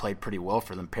that played pretty well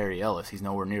for them, Perry Ellis. He's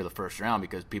nowhere near the first round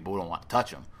because people don't want to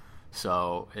touch him.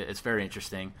 So it's very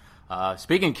interesting.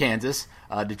 Speaking of Kansas,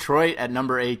 Detroit at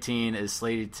number 18 is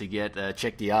slated to get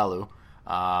Cheick Diallo.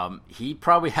 He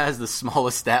probably has the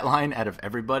smallest stat line out of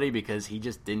everybody because he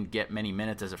just didn't get many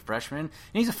minutes as a freshman. And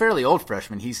he's a fairly old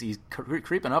freshman. He's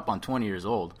creeping up on 20 years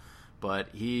old. But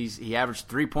he averaged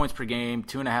 3 points per game,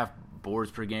 2.5 boards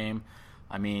per game.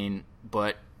 I mean,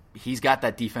 but he's got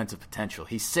that defensive potential.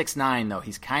 He's 6'9", though.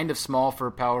 He's kind of small for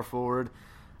a power forward.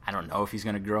 I don't know if he's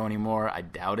going to grow anymore. I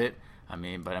doubt it.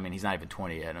 But he's not even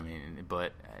 20 yet.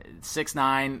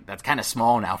 6'9", that's kind of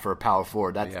small now for a power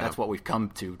forward. That's what we've come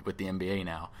to with the NBA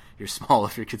now. You're small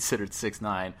if you're considered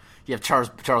 6'9". You have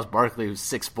Charles Barkley, who's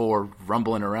 6'4",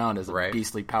 rumbling around as a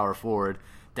beastly power forward.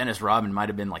 Dennis Rodman might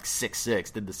have been like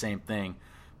 6'6", did the same thing.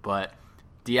 But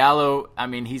Diallo,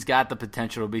 he's got the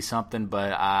potential to be something,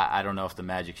 but I don't know if the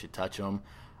Magic should touch him.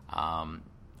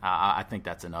 I think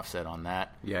that's enough said on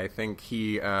that. Yeah, I think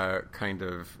he kind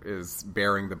of is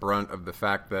bearing the brunt of the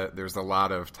fact that there's a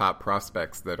lot of top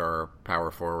prospects that are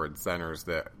power forward centers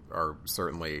that are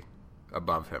certainly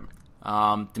above him.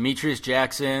 Demetrius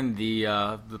Jackson, the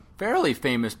fairly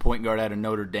famous point guard out of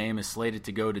Notre Dame, is slated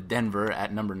to go to Denver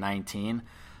at number 19.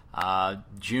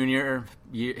 Junior,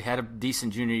 had a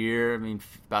decent junior year.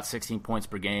 About 16 points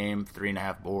per game,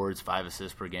 3.5 boards, 5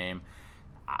 assists per game.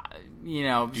 Do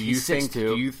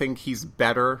you think he's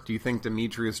better? Do you think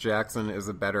Demetrius Jackson is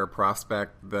a better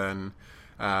prospect than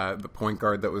the point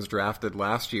guard that was drafted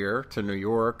last year to New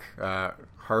York,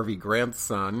 Harvey Grant's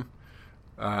son?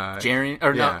 Jerian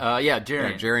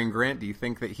Grant. Do you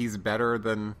think that he's better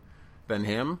than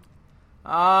him?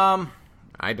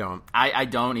 I don't. I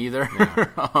don't either.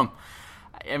 Yeah.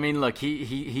 Look,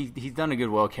 he's done a good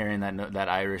well carrying that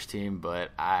Irish team,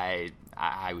 but I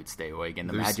would stay away. Again,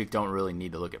 the Magic don't really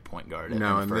need to look at point guard in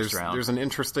the first round. There's an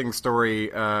interesting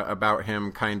story about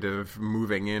him kind of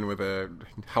moving in with a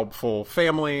helpful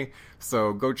family,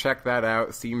 so go check that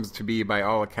out. Seems to be, by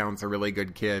all accounts, a really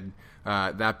good kid.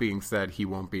 That being said, he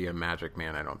won't be a Magic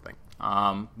man, I don't think.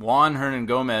 Juan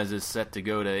Hernan-Gomez is set to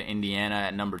go to Indiana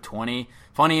at number 20.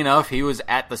 Funny enough, he was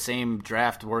at the same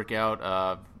draft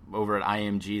workout over at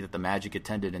IMG that the Magic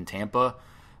attended in Tampa.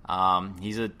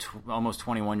 He's a almost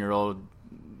 21-year-old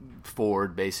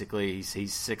forward, basically. He's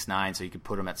 6'9", so you could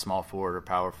put him at small forward or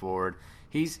power forward.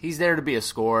 He's there to be a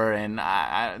scorer, and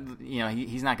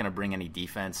he's not going to bring any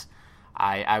defense.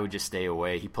 I would just stay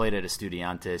away. He played at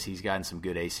Estudiantes. He's gotten some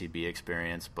good ACB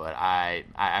experience, but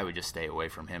I would just stay away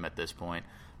from him at this point.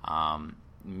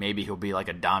 Maybe he'll be like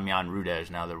a Damian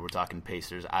Rudez now that we're talking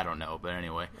Pacers. I don't know, but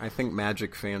anyway. I think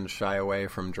Magic fans shy away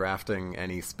from drafting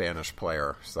any Spanish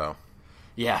player, so...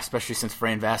 Yeah, especially since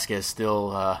Fran Vasquez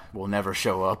still will never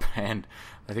show up. And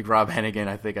I think Rob Hennigan,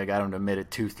 I got him to admit it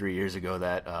 2-3 years ago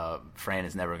that Fran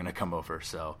is never going to come over.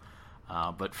 So,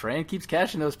 but Fran keeps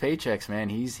cashing those paychecks, man.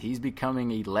 He's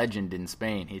becoming a legend in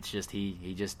Spain. It's just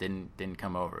he just didn't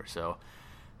come over. So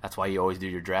that's why you always do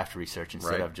your draft research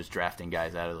instead of just drafting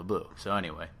guys out of the blue. So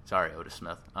anyway, sorry, Otis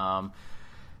Smith.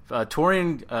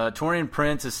 Taurean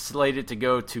Prince is slated to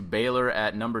go to Baylor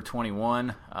at number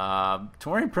 21.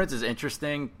 Taurean Prince is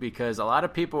interesting because a lot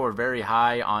of people are very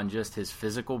high on just his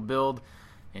physical build.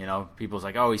 People's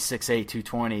like, oh, he's 6'8",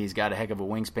 220. He's got a heck of a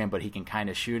wingspan, but he can kind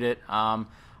of shoot it. I'm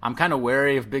kind of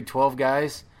wary of Big 12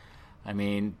 guys.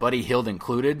 Buddy Hield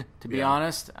included, to be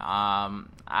honest.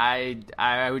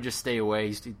 I would just stay away.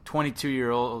 He's a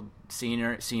 22-year-old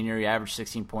senior. He averaged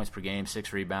 16 points per game,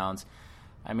 6 rebounds.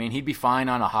 He'd be fine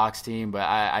on a Hawks team, but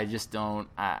I just don't.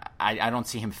 I don't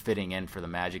see him fitting in for the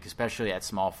Magic, especially at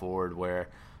small forward, where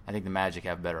I think the Magic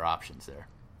have better options there.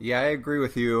 Yeah, I agree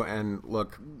with you. And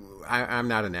look, I'm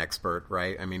not an expert,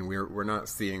 right? I mean, we're not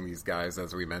seeing these guys,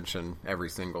 as we mentioned, every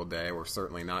single day. We're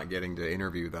certainly not getting to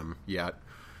interview them yet.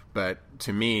 But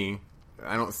to me,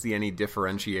 I don't see any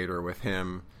differentiator with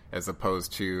him as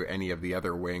opposed to any of the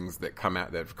other wings that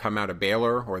have come out of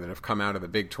Baylor or that have come out of the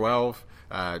Big 12.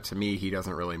 To me, he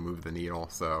doesn't really move the needle.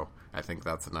 So I think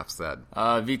that's enough said.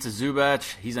 Vita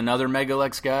Zubac, he's another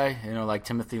Megalex guy, like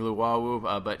Timothy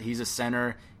Luwawu, but he's a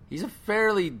center. He's a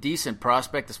fairly decent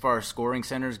prospect as far as scoring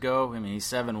centers go. I mean, he's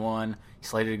 7'1". He's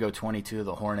slated to go 22 to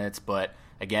the Hornets, but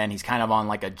again, he's kind of on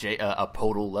like a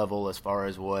Podol level as far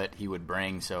as what he would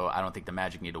bring, so I don't think the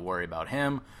Magic need to worry about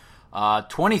him.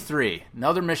 23,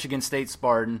 another Michigan State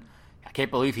Spartan. I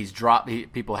can't believe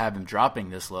people have him dropping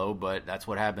this low, but that's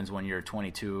what happens when you're a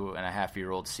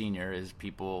 22-and-a-half-year-old senior is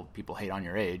people hate on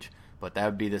your age. But that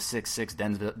would be the 6'6"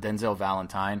 Denzel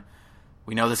Valentine.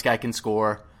 We know this guy can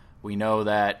score. We know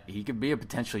that he could be a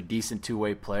potentially decent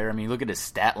two-way player. I mean, look at his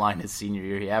stat line his senior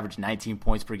year. He averaged 19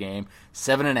 points per game,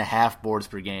 7.5 boards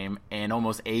per game, and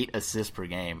almost 8 assists per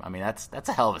game. I mean, that's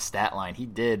a hell of a stat line. He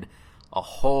did a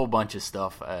whole bunch of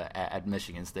stuff at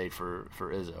Michigan State for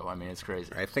Izzo. I mean, it's crazy.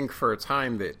 I think for a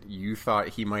time that you thought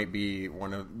he might be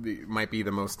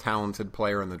the most talented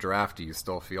player in the draft. Do you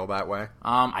still feel that way?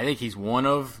 I think he's one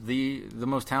of the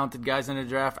most talented guys in the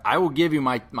draft. I will give you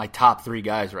my top 3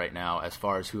 guys right now as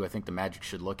far as who I think the Magic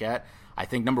should look at. I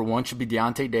think number 1 should be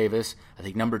Deontay Davis. I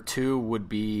think number 2 would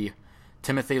be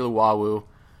Timothy Luwawu.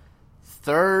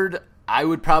 Third, I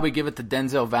would probably give it to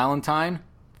Denzel Valentine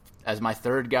as my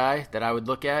third guy that I would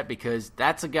look at, because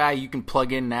that's a guy you can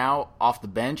plug in now off the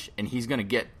bench, and he's going to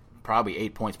get probably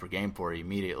 8 points per game for you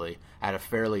immediately at a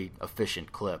fairly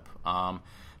efficient clip. I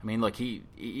mean, look,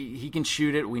 he can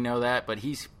shoot it, we know that, but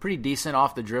he's pretty decent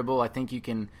off the dribble. I think you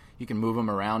can move him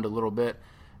around a little bit,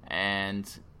 and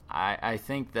I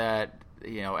think that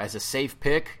as a safe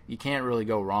pick, you can't really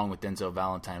go wrong with Denzel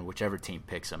Valentine, whichever team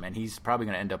picks him, and he's probably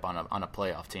going to end up on a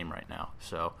playoff team right now.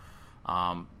 So.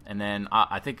 And then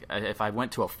I think if I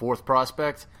went to a fourth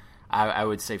prospect, I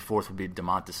would say fourth would be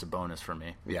Domantas Sabonis for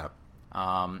me. Yeah.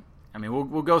 I mean,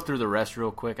 we'll go through the rest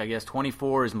real quick. I guess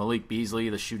 24 is Malik Beasley,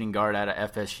 the shooting guard out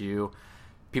of FSU.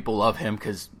 People love him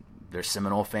because they're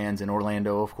Seminole fans in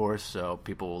Orlando, of course, so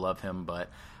people will love him. But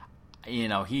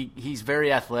he's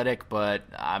very athletic, but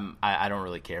I don't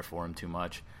really care for him too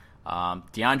much.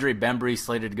 DeAndre Bembry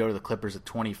slated to go to the Clippers at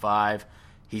 25.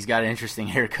 He's got an interesting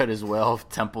haircut as well.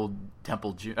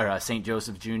 St.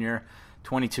 Joseph Jr.,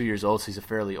 22 years old, so he's a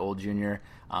fairly old junior.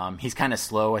 He's kind of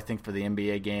slow, I think, for the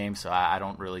NBA game, so I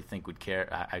don't really think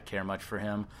I'd care much for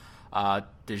him.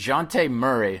 DeJounte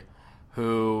Murray,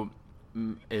 who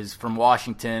is from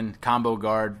Washington, combo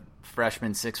guard,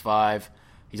 freshman, 6'5".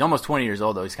 He's almost 20 years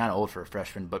old, though. He's kind of old for a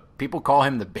freshman, but people call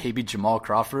him the baby Jamal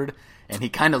Crawford, and he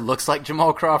kind of looks like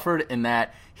Jamal Crawford in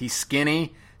that he's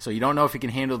skinny, so you don't know if he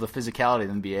can handle the physicality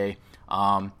of the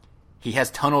NBA. He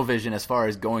has tunnel vision as far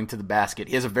as going to the basket.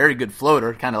 He has a very good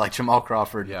floater, kind of like Jamal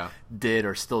Crawford did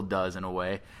or still does in a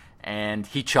way. And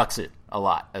he chucks it a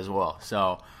lot as well.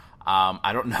 So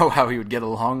I don't know how he would get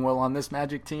along well on this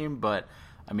Magic team, but,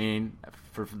 I mean,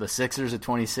 for the Sixers at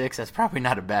 26, that's probably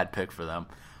not a bad pick for them.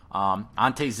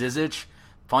 Ante Zizic,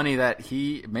 funny that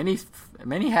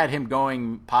many had him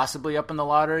going possibly up in the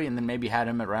lottery and then maybe had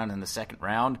him around in the second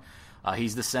round.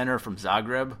 He's the center from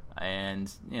Zagreb, and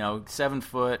 7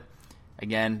 foot.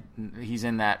 Again, he's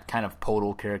in that kind of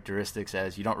Podol characteristics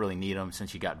as you don't really need him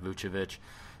since you got Vucevic.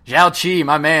 Zhao Qi,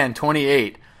 my man,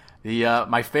 28,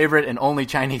 my favorite and only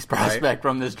Chinese prospect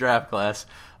from this draft class,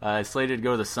 slated to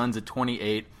go to the Suns at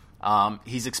 28.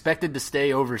 He's expected to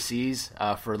stay overseas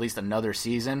for at least another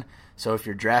season. So if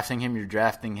you're drafting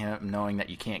him knowing that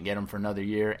you can't get him for another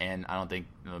year, and I don't think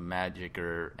the Magic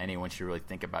or anyone should really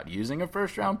think about using a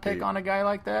first-round pick on a guy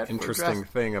like that. Interesting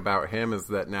thing about him is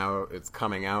that now it's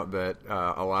coming out that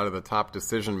a lot of the top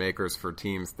decision-makers for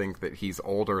teams think that he's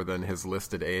older than his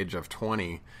listed age of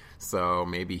 20. So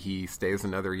maybe he stays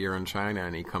another year in China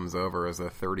and he comes over as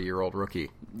a 30-year-old rookie.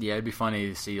 Yeah, it'd be funny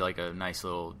to see like a nice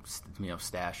little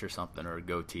stash or something or a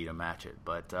goatee to match it.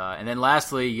 But and then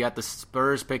lastly, you got the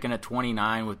Spurs picking at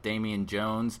 29 with Damian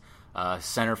Jones,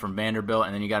 center from Vanderbilt,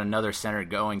 and then you got another center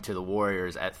going to the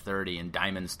Warriors at 30 in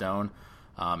Diamond Stone.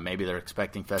 Maybe they're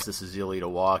expecting Festus Ezeli to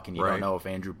walk, and you don't know if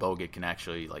Andrew Bogut can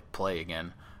actually play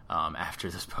again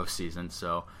after this postseason.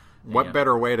 So. What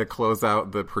better way to close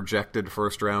out the projected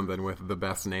first round than with the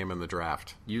best name in the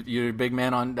draft? You're a big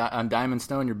man on Diamond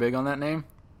Stone? You're big on that name?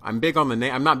 I'm big on the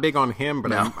name. I'm not big on him, but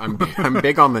No. I'm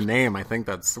big on the name. I think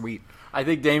that's sweet. I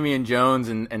think Damian Jones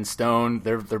and Stone,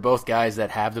 they're both guys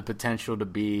that have the potential to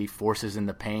be forces in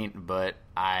the paint, but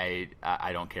I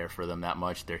don't care for them that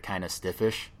much. They're kind of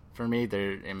stiffish for me.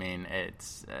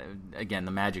 It's again,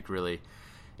 the Magic really.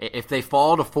 If they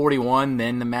fall to 41,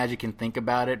 then the Magic can think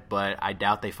about it, but I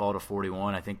doubt they fall to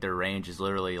 41. I think their range is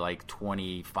literally like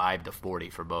 25 to 40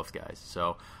 for both guys.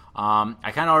 So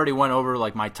I kind of already went over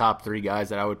like my top 3 guys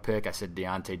that I would pick. I said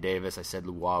Deontay Davis, I said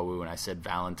Luwawu, and I said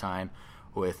Valentine,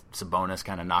 with Sabonis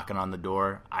kind of knocking on the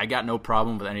door. I got no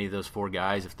problem with any of those 4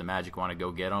 guys if the Magic want to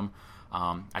go get them.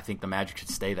 I think the Magic should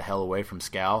stay the hell away from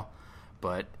Scal.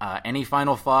 But any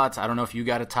final thoughts? I don't know if you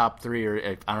got a top 3,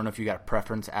 or I don't know if you got a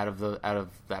preference out of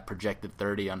that projected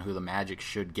 30 on who the Magic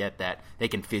should get that they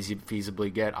can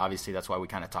feasibly get. Obviously, that's why we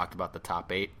kind of talked about the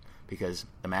top 8, because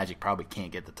the Magic probably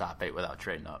can't get the top 8 without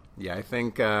trading up. Yeah, I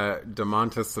think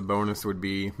Domantas Sabonis would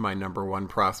be my number 1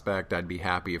 prospect. I'd be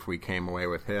happy if we came away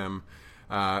with him.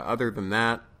 Other than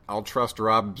that, I'll trust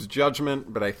Rob's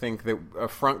judgment, but I think that a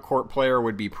front court player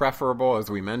would be preferable, as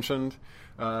we mentioned.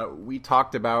 We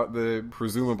talked about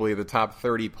presumably the top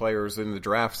 30 players in the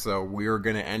draft, so we're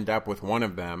going to end up with one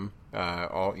of them,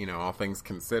 all things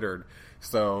considered.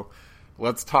 So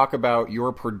let's talk about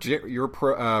your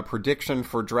prediction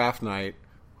for draft night.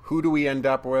 Who do we end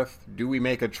up with? Do we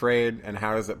make a trade? And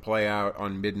how does it play out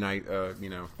on midnight,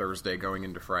 Thursday going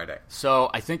into Friday? So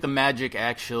I think the Magic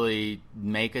actually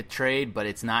make a trade, but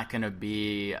it's not going to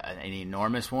be an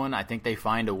enormous one. I think they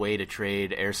find a way to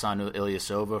trade Ersan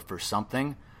Ilyasova for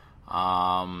something.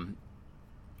 I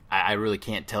really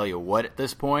can't tell you what at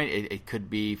this point. It could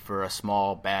be for a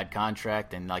small bad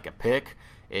contract and like a pick.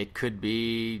 It could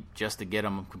be just to get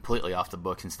him completely off the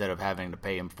books instead of having to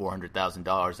pay him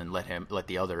 $400,000 and let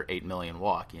the other $8 million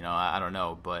walk. I don't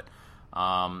know, but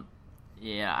I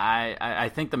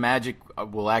think the Magic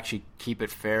will actually keep it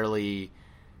fairly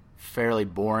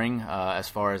boring as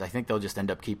far as I think they'll just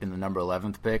end up keeping the number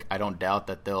 11th pick. I don't doubt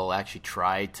that they'll actually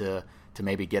try to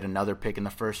maybe get another pick in the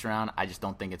first round. I just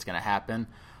don't think it's going to happen.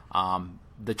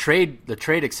 The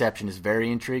trade exception is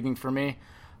very intriguing for me.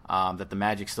 That the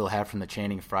Magic still have from the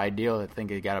Channing Frye deal. I think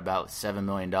they got about $7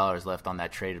 million left on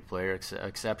that traded player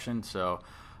exception. So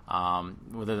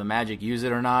whether the Magic use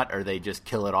it or not, or they just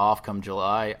kill it off come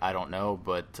July, I don't know.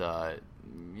 But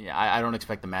I don't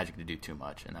expect the Magic to do too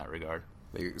much in that regard.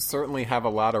 They certainly have a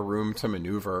lot of room to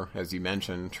maneuver, as you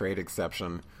mentioned, trade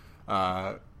exception.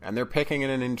 And they're picking in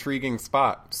an intriguing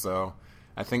spot. So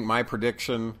I think my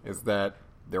prediction is that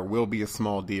there will be a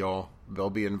small deal. They'll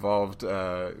be involved,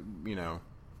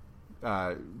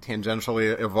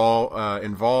 tangentially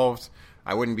involved.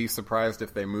 I wouldn't be surprised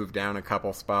if they move down a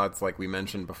couple spots like we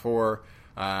mentioned before.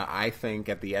 I think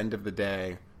at the end of the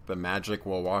day, the Magic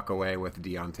will walk away with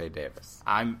Deontay Davis.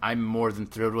 I'm more than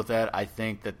thrilled with that. I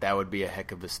think that would be a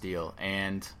heck of a steal.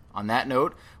 And on that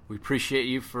note, we appreciate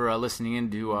you for listening in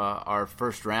to our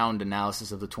first round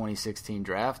analysis of the 2016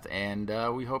 draft, and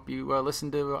we hope you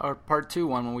listen to our part 2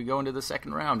 one when we go into the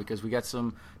second round, because we got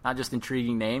some not just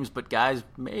intriguing names, but guys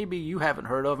maybe you haven't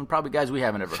heard of, and probably guys we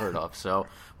haven't ever heard of. So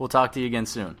we'll talk to you again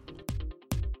soon.